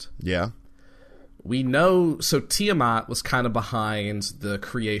product. Yeah. We know, so Tiamat was kind of behind the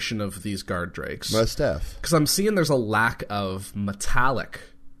creation of these guard drakes. Most def. Because I'm seeing there's a lack of metallic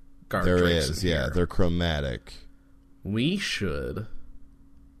guard drakes. There is, yeah. They're chromatic. We should.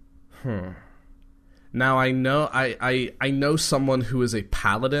 Now I know I know someone who is a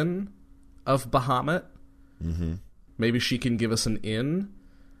paladin of Bahamut. Maybe she can give us an in.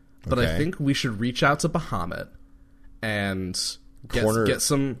 But I think we should reach out to Bahamut and get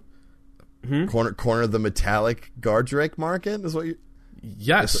some. Corner the metallic guard drake market is what you.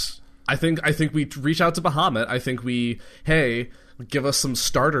 Yes, I think we reach out to Bahamut. I think give us some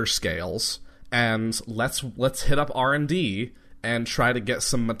starter scales and let's hit up R&D and try to get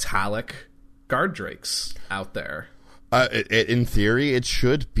some metallic guard drakes out there. In theory, it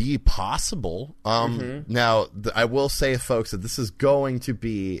should be possible. Now, I will say, folks, that this is going to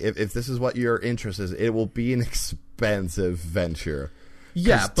be, if this is what your interest is, it will be an expensive venture.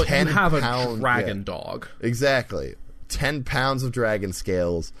 Yeah, but you have a dragon dog. Exactly. 10 pounds of dragon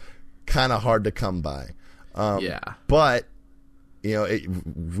scales, kind of hard to come by. But,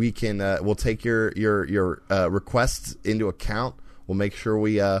 we can, we'll take your requests into account. We'll make sure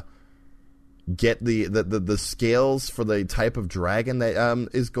we get the scales for the type of dragon that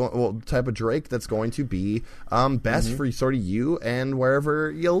is going, type of drake that's going to be best for sort of you and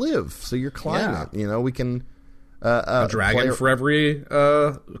wherever you live. So your climate, we can. A dragon for every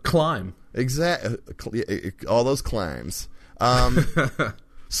climb. Exactly. All those climbs.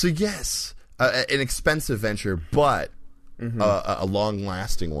 So yes, an expensive venture, but a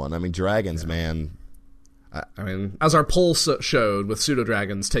long-lasting one. I mean, dragons, man. I mean, as our poll showed, with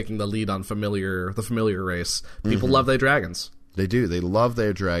pseudo-dragons taking the lead on the familiar race, people love their dragons. They do. They love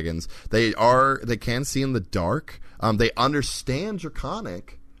their dragons. They can see in the dark. They understand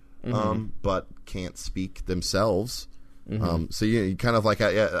Draconic. But can't speak themselves. So you kind of like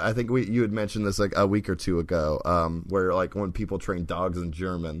I think you had mentioned this like a week or two ago, where like when people train dogs in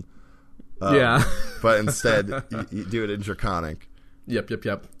German, but instead you do it in Draconic. Yep.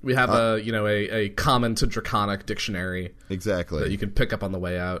 We have a common to Draconic dictionary exactly that you can pick up on the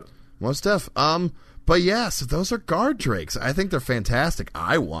way out. Most def. But yeah, so those are guard drakes. I think they're fantastic.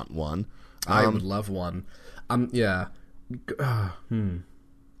 I want one. I would love one.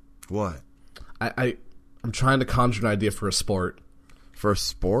 What? I'm trying to conjure an idea for a sport. For a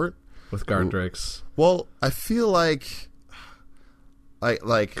sport? With guard drakes. Well, I feel like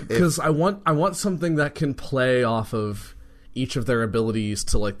because I want something that can play off of each of their abilities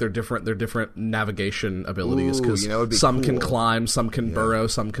to like their different navigation abilities. Because some can climb, some can burrow,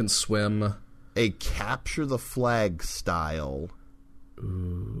 some can swim. A capture the flag style.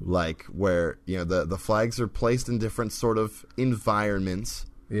 Ooh. Like where the flags are placed in different sort of environments.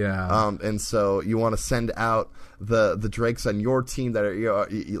 Yeah. And so you want to send out the drakes on your team that are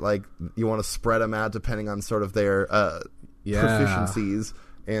you want to spread them out depending on sort of their proficiencies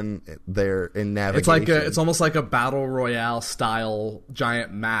in navigation. It's almost like a battle royale style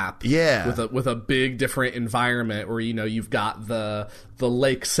giant map. Yeah. With a big different environment where you've got the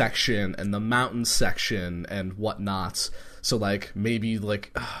lake section and the mountain section and whatnot. So like maybe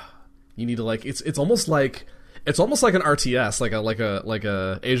like you need to like it's almost like It's almost like an RTS, like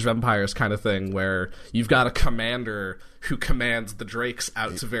a Age of Empires kind of thing, where you've got a commander who commands the drakes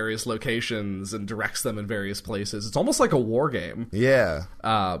out to various locations and directs them in various places. It's almost like a war game. Yeah.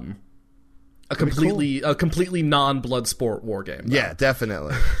 A completely non-blood sport war game. Though. Yeah,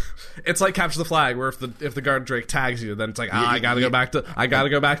 definitely. It's like Capture the Flag, where if the guard drake tags you, then it's like I gotta go back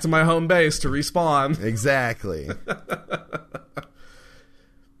to my home base to respawn. Exactly.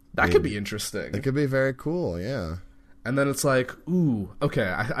 That could be interesting. It could be very cool, yeah. And then it's like, ooh,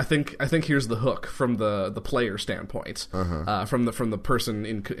 okay. I think here's the hook from the player standpoint, from the person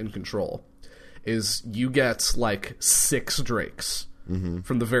in control, is you get like 6 drakes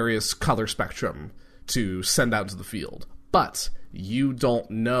from the various color spectrum to send out into the field, but you don't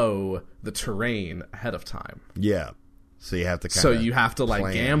know the terrain ahead of time. Yeah, so you have to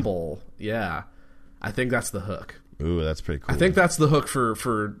like gamble. Yeah, I think that's the hook. Ooh, that's pretty cool. I think that's the hook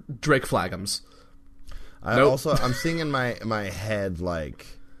for Drake Flagums. I'm seeing in my head like,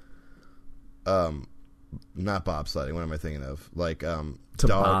 not bobsledding. What am I thinking of? Like,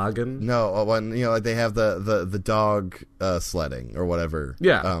 toboggan? Dog, no, when like they have the dog sledding or whatever.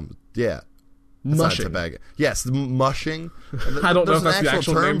 Yeah, yeah. Mushing. Yes, mushing. I don't know if that's the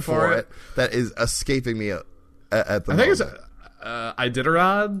actual term name for it. That is escaping me at the moment. I think it's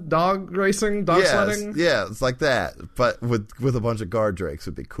Iditarod, dog racing, dog sledding. Yeah, it's like that, but with a bunch of guard drakes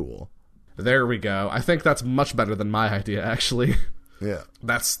would be cool. There we go. I think that's much better than my idea, actually. Yeah,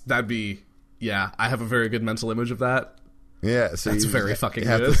 that'd be. Yeah, I have a very good mental image of that. Yeah, so that's very fucking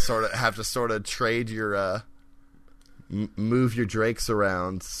good. Have to sort of trade your move your drakes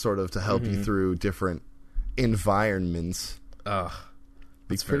around, sort of to help you through different environments.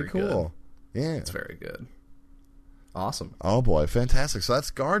 It's pretty cool. Good. Yeah, it's very good. Awesome. Oh boy, fantastic! So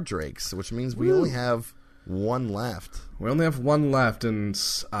that's guard drakes, which means we only have one left. We only have one left, and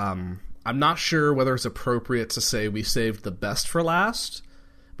I'm not sure whether it's appropriate to say we saved the best for last,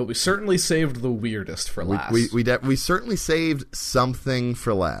 but we certainly saved the weirdest for last. We certainly saved something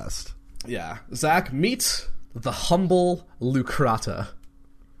for last. Yeah. Zach, meet the humble Lucrata.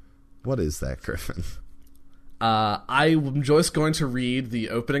 What is that, Griffin? I'm just going to read the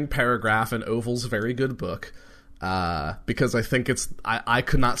opening paragraph in Oval's very good book, because I think I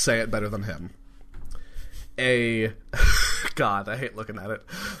could not say it better than him. God, I hate looking at it.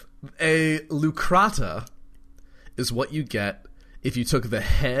 A Lucrata is what you get if you took the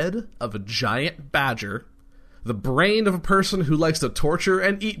head of a giant badger, the brain of a person who likes to torture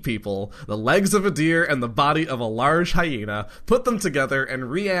and eat people, the legs of a deer, and the body of a large hyena, put them together, and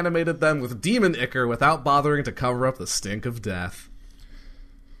reanimated them with demon ichor without bothering to cover up the stink of death.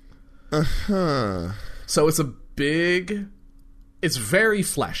 So it's it's very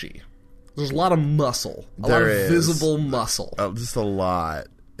fleshy. There's a lot of muscle. A lot of visible muscle. Oh, just a lot.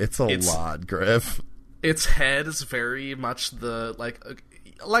 It's a lot, Griff. Its head is very much like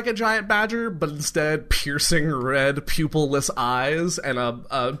a giant badger, but instead piercing red pupilless eyes and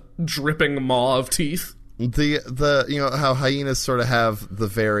a dripping maw of teeth. The you know how hyenas sort of have the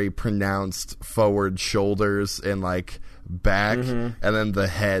very pronounced forward shoulders and like back, and then the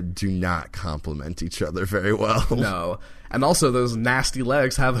head do not complement each other very well. No. And also those nasty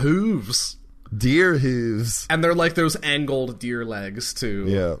legs have hooves. Deer hooves. And they're like those angled deer legs too.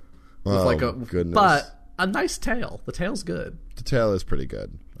 Yeah. Oh, goodness. But a nice tail. The tail's good. The tail is pretty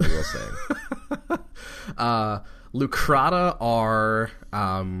good, I will say. Lucrata are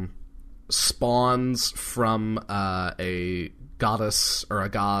spawns from a goddess or a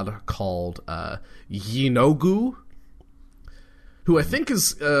god called Yinogu, who I think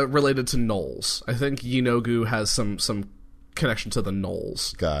is related to gnolls. I think Yinogu has some connection to the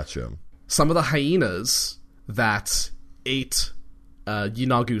gnolls. Gotcha. Some of the hyenas that ate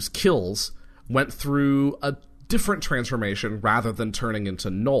Yinogu's kills went through a different transformation rather than turning into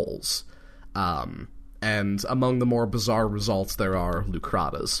gnolls. And among the more bizarre results, there are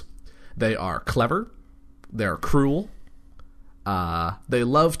Lucratas. They are clever. They are cruel. They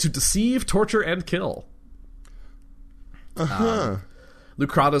love to deceive, torture, and kill.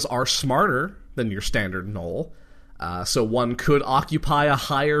 Lucratas are smarter than your standard gnoll. So one could occupy a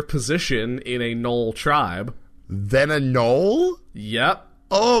higher position in a gnoll tribe. Than a gnoll? Yep.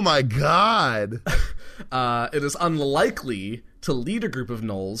 Oh my god. It is unlikely to lead a group of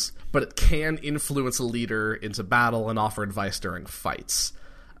gnolls, but it can influence a leader into battle and offer advice during fights.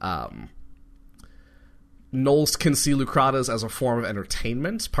 Gnolls can see Lucratas as a form of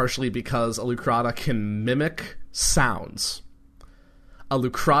entertainment, partially because a Lucrata can mimic sounds. A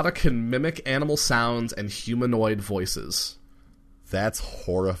Lucrata can mimic animal sounds and humanoid voices. That's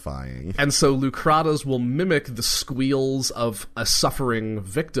horrifying. And so Lucratas will mimic the squeals of a suffering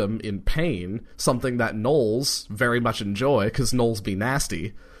victim in pain, something that gnolls very much enjoy, because gnolls be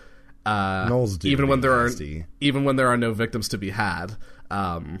nasty. Gnolls do even be when there nasty. Even when there are no victims to be had.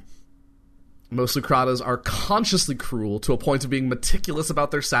 Most Lucratas are consciously cruel to a point of being meticulous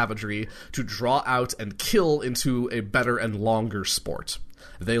about their savagery to draw out and kill into a better and longer sport.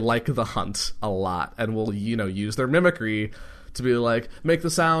 They like the hunt a lot and will, use their mimicry to be like, make the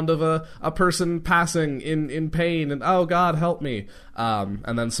sound of a person passing in pain and, oh God, help me.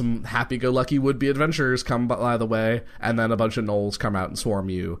 And then some happy-go-lucky would-be adventurers come by the way, and then a bunch of gnolls come out and swarm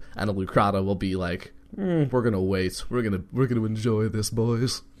you, and a Lucrata will be like, we're gonna wait. We're gonna enjoy this,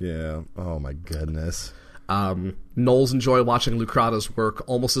 boys. Yeah. Oh my goodness. Gnolls enjoy watching Lucratas work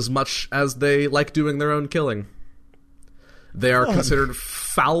almost as much as they like doing their own killing. They are considered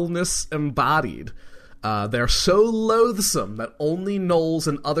foulness embodied. They are so loathsome that only gnolls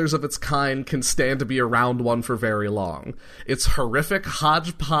and others of its kind can stand to be around one for very long. Its horrific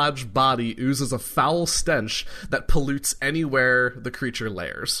hodgepodge body oozes a foul stench that pollutes anywhere the creature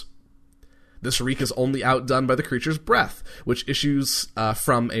lairs. This reek is only outdone by the creature's breath, which issues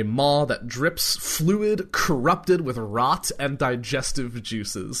from a maw that drips fluid corrupted with rot and digestive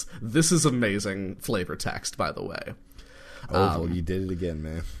juices. This is amazing flavor text, by the way. Oval, you did it again,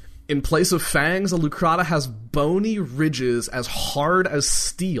 man. In place of fangs, a Lucrata has bony ridges as hard as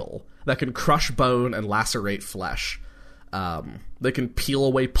steel that can crush bone and lacerate flesh. They can peel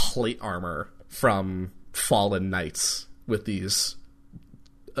away plate armor from fallen knights with these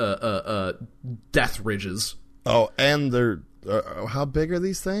death ridges. Oh, and they're how big are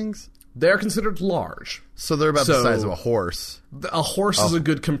these things? They're considered large. So they're about the size of a horse. A horse is a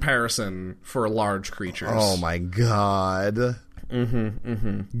good comparison for large creatures. Oh my god. Griffin.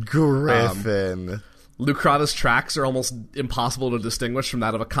 Lucrata's tracks are almost impossible to distinguish from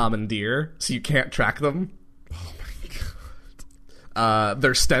that of a common deer, so you can't track them. Oh my god.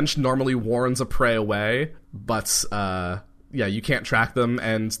 Their stench normally warns a prey away, but you can't track them,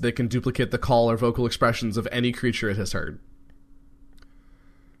 and they can duplicate the call or vocal expressions of any creature it has heard.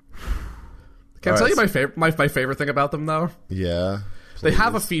 Can I tell you my favorite thing about them, though? Yeah. Please. They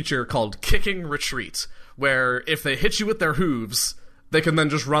have a feature called Kicking Retreat, where if they hit you with their hooves, they can then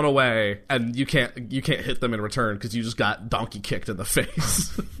just run away, and you can't hit them in return because you just got donkey kicked in the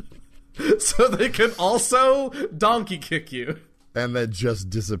face. So they can also donkey kick you. And then just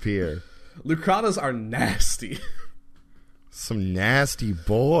disappear. Lucratas are nasty. Some nasty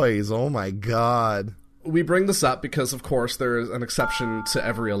boys. Oh my god. We bring this up because, of course, there is an exception to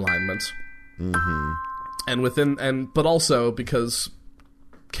every alignment. Mm-hmm. But also because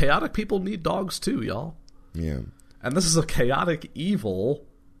chaotic people need dogs too, y'all. Yeah. And this is a chaotic, evil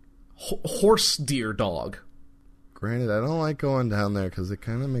horse deer dog. Granted, I don't like going down there because they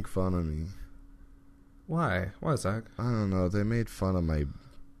kind of make fun of me. Why? Why, Zach? I don't know. They made fun of my...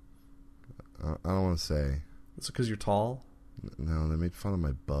 I don't want to say. Is it because you're tall? No, they made fun of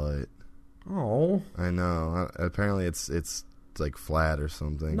my butt. Oh. I know. Apparently it's like flat or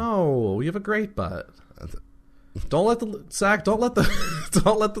something. No, you have a great butt. Don't let the Lucratas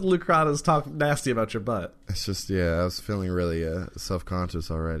talk nasty about your butt. It's just, I was feeling really self-conscious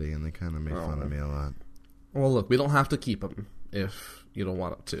already, and they kind of made fun of me a lot. Well, look, we don't have to keep them if you don't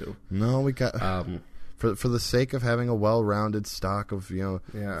want to. No, we got for the sake of having a well-rounded stock of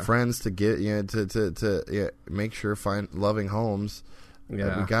friends to get to make sure find loving homes.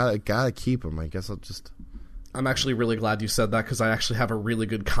 Yeah, we gotta keep them. I guess I'm actually really glad you said that because I actually have a really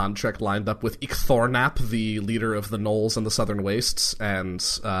good contract lined up with Icthornap, the leader of the Gnolls in the Southern Wastes, and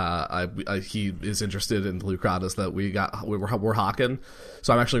he is interested in the Lucratas that we're hawking.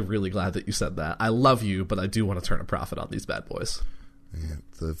 So I'm actually really glad that you said that. I love you, but I do want to turn a profit on these bad boys. Yeah,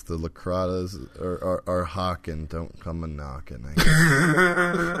 if the Lucratas are hawking, don't come a knocking.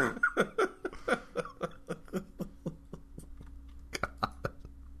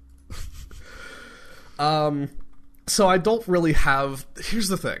 So I don't really have... Here's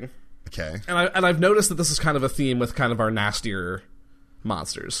the thing. Okay. And I've noticed that this is kind of a theme with kind of our nastier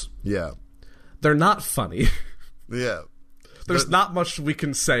monsters. Yeah. They're not funny. Yeah. There's not much we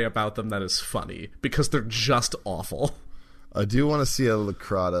can say about them that is funny, because they're just awful. I do want to see a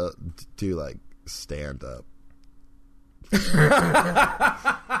Lucrata do, like, stand-up.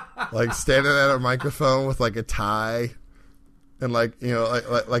 Like, standing at a microphone with, like, a tie... And like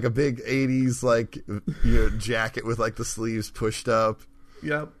like a big 80s jacket with like the sleeves pushed up.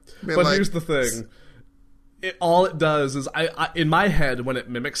 Yep. Man, but here's the thing. All it does is I in my head when it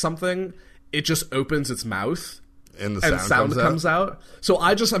mimics something, it just opens its mouth and sound comes out. So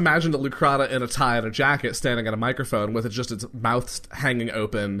I just imagined a Lucrata in a tie and a jacket standing at a microphone with just its mouth hanging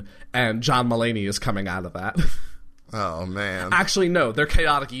open, and John Mulaney is coming out of that. Oh, man. Actually, no, they're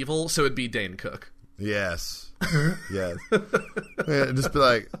chaotic evil, so it'd be Dane Cook. Yes. Yes. Yeah, just be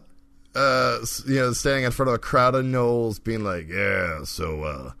like, standing in front of a crowd of gnolls being like, yeah,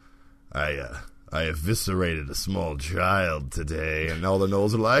 so, I eviscerated a small child today, and all the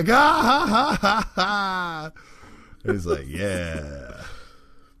gnolls are like, ah, ha, ha, ha. And he's like, yeah,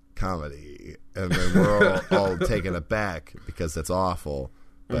 comedy. And then we're all taken aback because that's awful.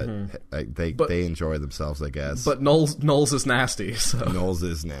 But they enjoy themselves, I guess. But Knowles is nasty. So. Knowles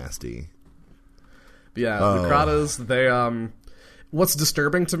is nasty. Yeah, Lucratas, they, what's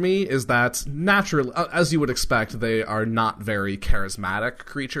disturbing to me is that naturally, as you would expect, they are not very charismatic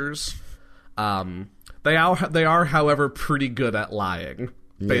creatures. They are, however, pretty good at lying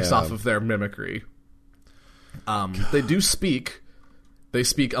based off of their mimicry. They do speak. They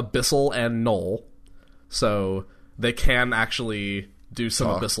speak Abyssal and Gnoll, so they can actually do some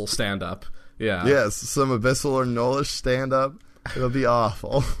Abyssal stand-up. Yeah. Yes, some Abyssal or Gnollish stand-up. It'll be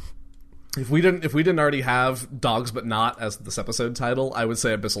awful. If we didn't already have Dogs But Not as this episode title, I would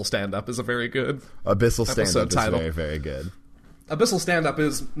say Abyssal Stand-Up is a very good Abyssal Stand-Up is very, very good. Abyssal Stand-Up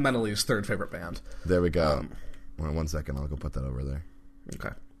is Menelie's third favorite band. There we go. 1 second, I'll go put that over there.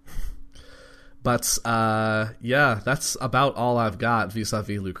 Okay. But, yeah, that's about all I've got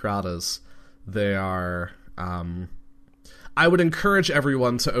vis-a-vis Lucratas. They are, I would encourage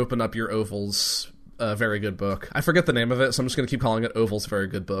everyone to open up your Oval's Very Good Book. I forget the name of it, so I'm just going to keep calling it Oval's Very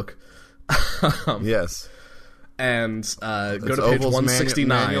Good Book. Yes. And go to page Oval's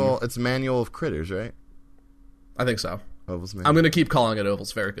 169. It's Manual of Critters, right? I think so. Oval's Manual. I'm going to keep calling it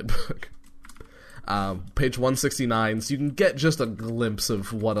Oval's Very Good Book. Page 169, so you can get just a glimpse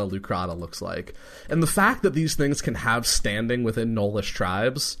of what a Lucrata looks like. And the fact that these things can have standing within Gnollish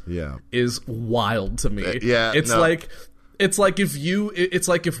tribes is wild to me. It's like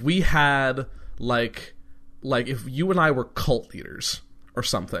if we had like if you and I were cult leaders or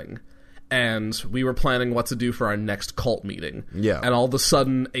something, and we were planning what to do for our next cult meeting. Yeah. And all of a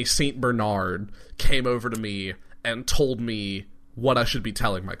sudden a Saint Bernard came over to me and told me what I should be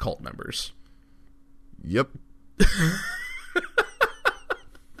telling my cult members. Yep.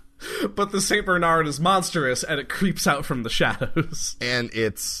 But the Saint Bernard is monstrous, and it creeps out from the shadows. And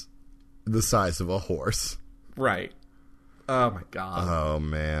it's the size of a horse. Right. Oh, my God. Oh,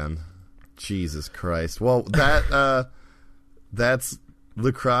 man. Jesus Christ. Well, that's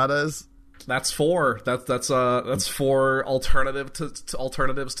Lucratas. That's four. That's four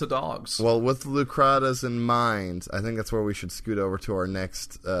alternatives to dogs. Well, with Lucratas in mind, I think that's where we should scoot over to our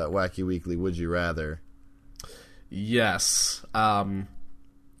next Wacky Weekly Would You Rather. Yes.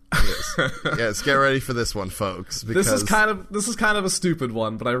 Yes, get ready for this one, folks. Because this is kind of a stupid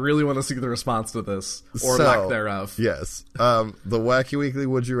one, but I really want to see the response to this, or lack thereof. Yes. The Wacky Weekly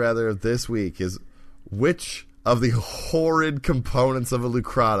Would You Rather of this week is, which of the horrid components of a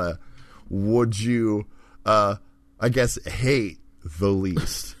Lucrata would you, I guess, hate the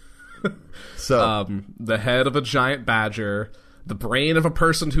least? So, the head of a giant badger, the brain of a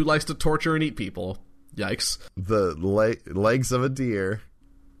person who likes to torture and eat people. Yikes. The legs of a deer.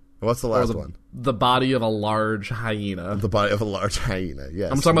 What's the last one? The body of a large hyena. The body of a large hyena,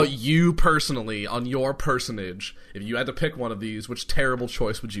 yes. I'm talking about you personally, on your personage. If you had to pick one of these, which terrible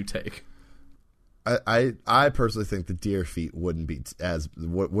choice would you take? I personally think the deer feet wouldn't be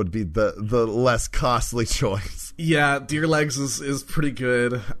would be the less costly choice. Yeah, deer legs is pretty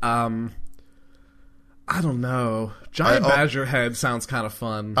good. I don't know. Giant badger head sounds kind of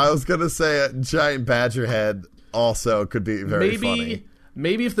fun. I was gonna say a giant badger head also could be very funny.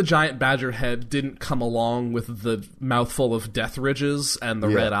 Maybe if the giant badger head didn't come along with the mouthful of death ridges and the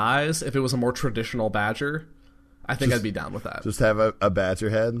red eyes, if it was a more traditional badger, I think I'd be down with that. Just have a badger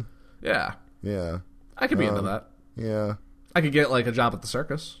head? Yeah. Yeah. I could be into that. Yeah. I could get like a job at the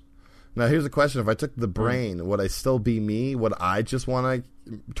circus. Now here's a question. If I took the brain, would I still be me? Would I just want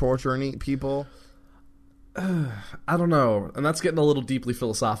to torture and eat people? I don't know. And that's getting a little deeply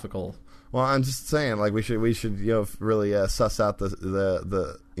philosophical. Well, I'm just saying, like we should really suss out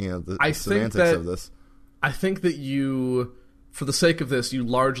the semantics of this. I think that you, for the sake of this, you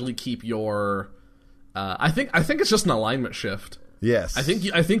largely keep your. I think it's just an alignment shift. Yes, I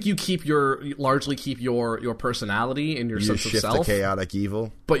think you largely keep your personality and your sense of self. You shift to chaotic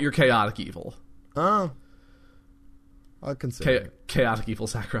evil, but you're chaotic evil. Oh, I'll consider chaotic evil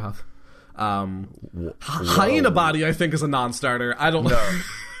Sakharov. Hyena body, I think, is a non-starter. I don't know.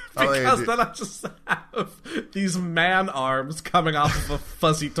 Because then I just have these man arms coming off of a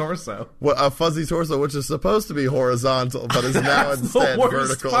fuzzy torso. Well, a fuzzy torso, which is supposed to be horizontal, but is now instead the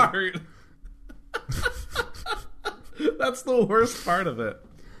worst vertical. Part. That's the worst part of it.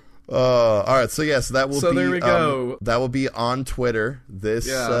 All right, so yes, that will be. So there we go. That will be on Twitter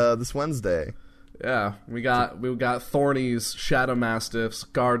this Wednesday. Yeah, we got Thornies, Shadow Mastiffs,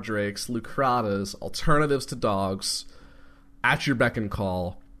 Guard Drakes, Lucratas, Alternatives to Dogs, At Your Beck and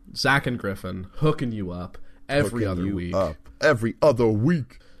Call, Zach and Griffin, hooking you up every other week. Every other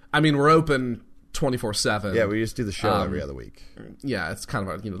week. I mean, we're open 24/7. Yeah, we just do the show every other week. Yeah, it's kind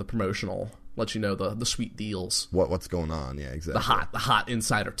of the promotional, let you know the sweet deals. What's going on? Yeah, exactly. The hot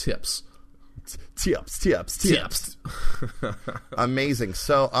insider tips. Tips. Amazing.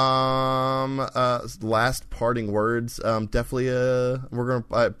 So, last parting words. Definitely, we're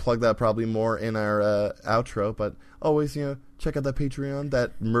gonna plug that probably more in our outro. But always, check out that Patreon,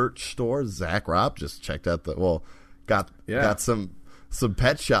 that merch store. Zach Robb just checked out got some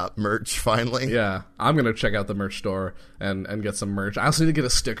pet shop merch finally. Yeah, I'm gonna check out the merch store and get some merch. I also need to get a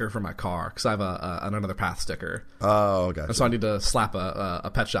sticker for my car because I have an Another Path sticker. Oh, gotcha. So I need to slap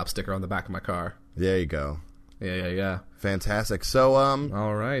a pet shop sticker on the back of my car. There you go. Yeah. Fantastic. So,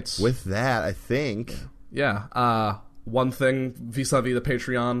 all right. With that, I think. Yeah. One thing vis-a-vis the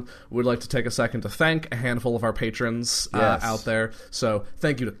Patreon, we'd like to take a second to thank a handful of our patrons out there. So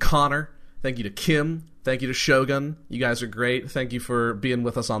thank you to Connor. Thank you to Kim. Thank you to Shogun. You guys are great. Thank you for being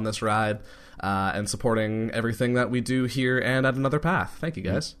with us on this ride and supporting everything that we do here and at Another Path. Thank you,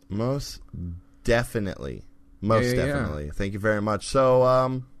 guys. Most definitely. Definitely. Thank you very much.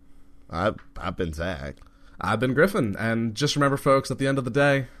 So, I've been Zach. I've been Griffin. And just remember, folks, at the end of the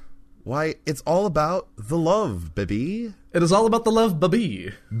day... Why, it's all about the love, baby. It is all about the love,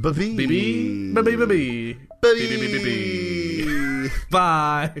 baby. Baby. Baby. Baby, baby. Baby, baby, baby.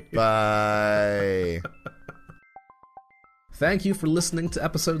 Bye. Bye. Thank you for listening to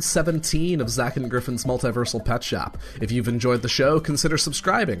episode 17 of Zach and Griffin's Multiversal Pet Shop. If you've enjoyed the show, consider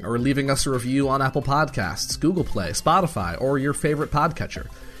subscribing or leaving us a review on Apple Podcasts, Google Play, Spotify, or your favorite podcatcher.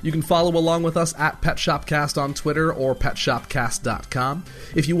 You can follow along with us at PetShopCast on Twitter or PetShopCast.com.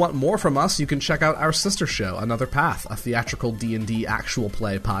 If you want more from us, you can check out our sister show, Another Path, a theatrical D&D actual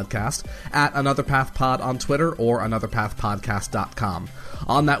play podcast, at Another Path Pod on Twitter or AnotherPathPodcast.com.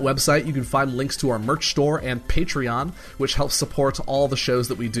 On that website, you can find links to our merch store and Patreon, which helps support all the shows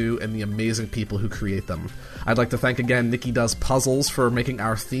that we do and the amazing people who create them. I'd like to thank again Nikki Does Puzzles for making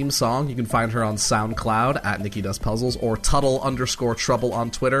our theme song. You can find her on SoundCloud at Nikki Does Puzzles or Tuttle_Trouble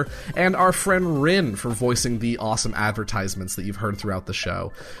on Twitter, and our friend Rin for voicing the awesome advertisements that you've heard throughout the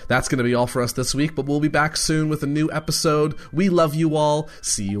show. That's going to be all for us this week, but we'll be back soon with a new episode. We love you all.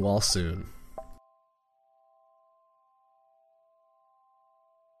 See you all soon.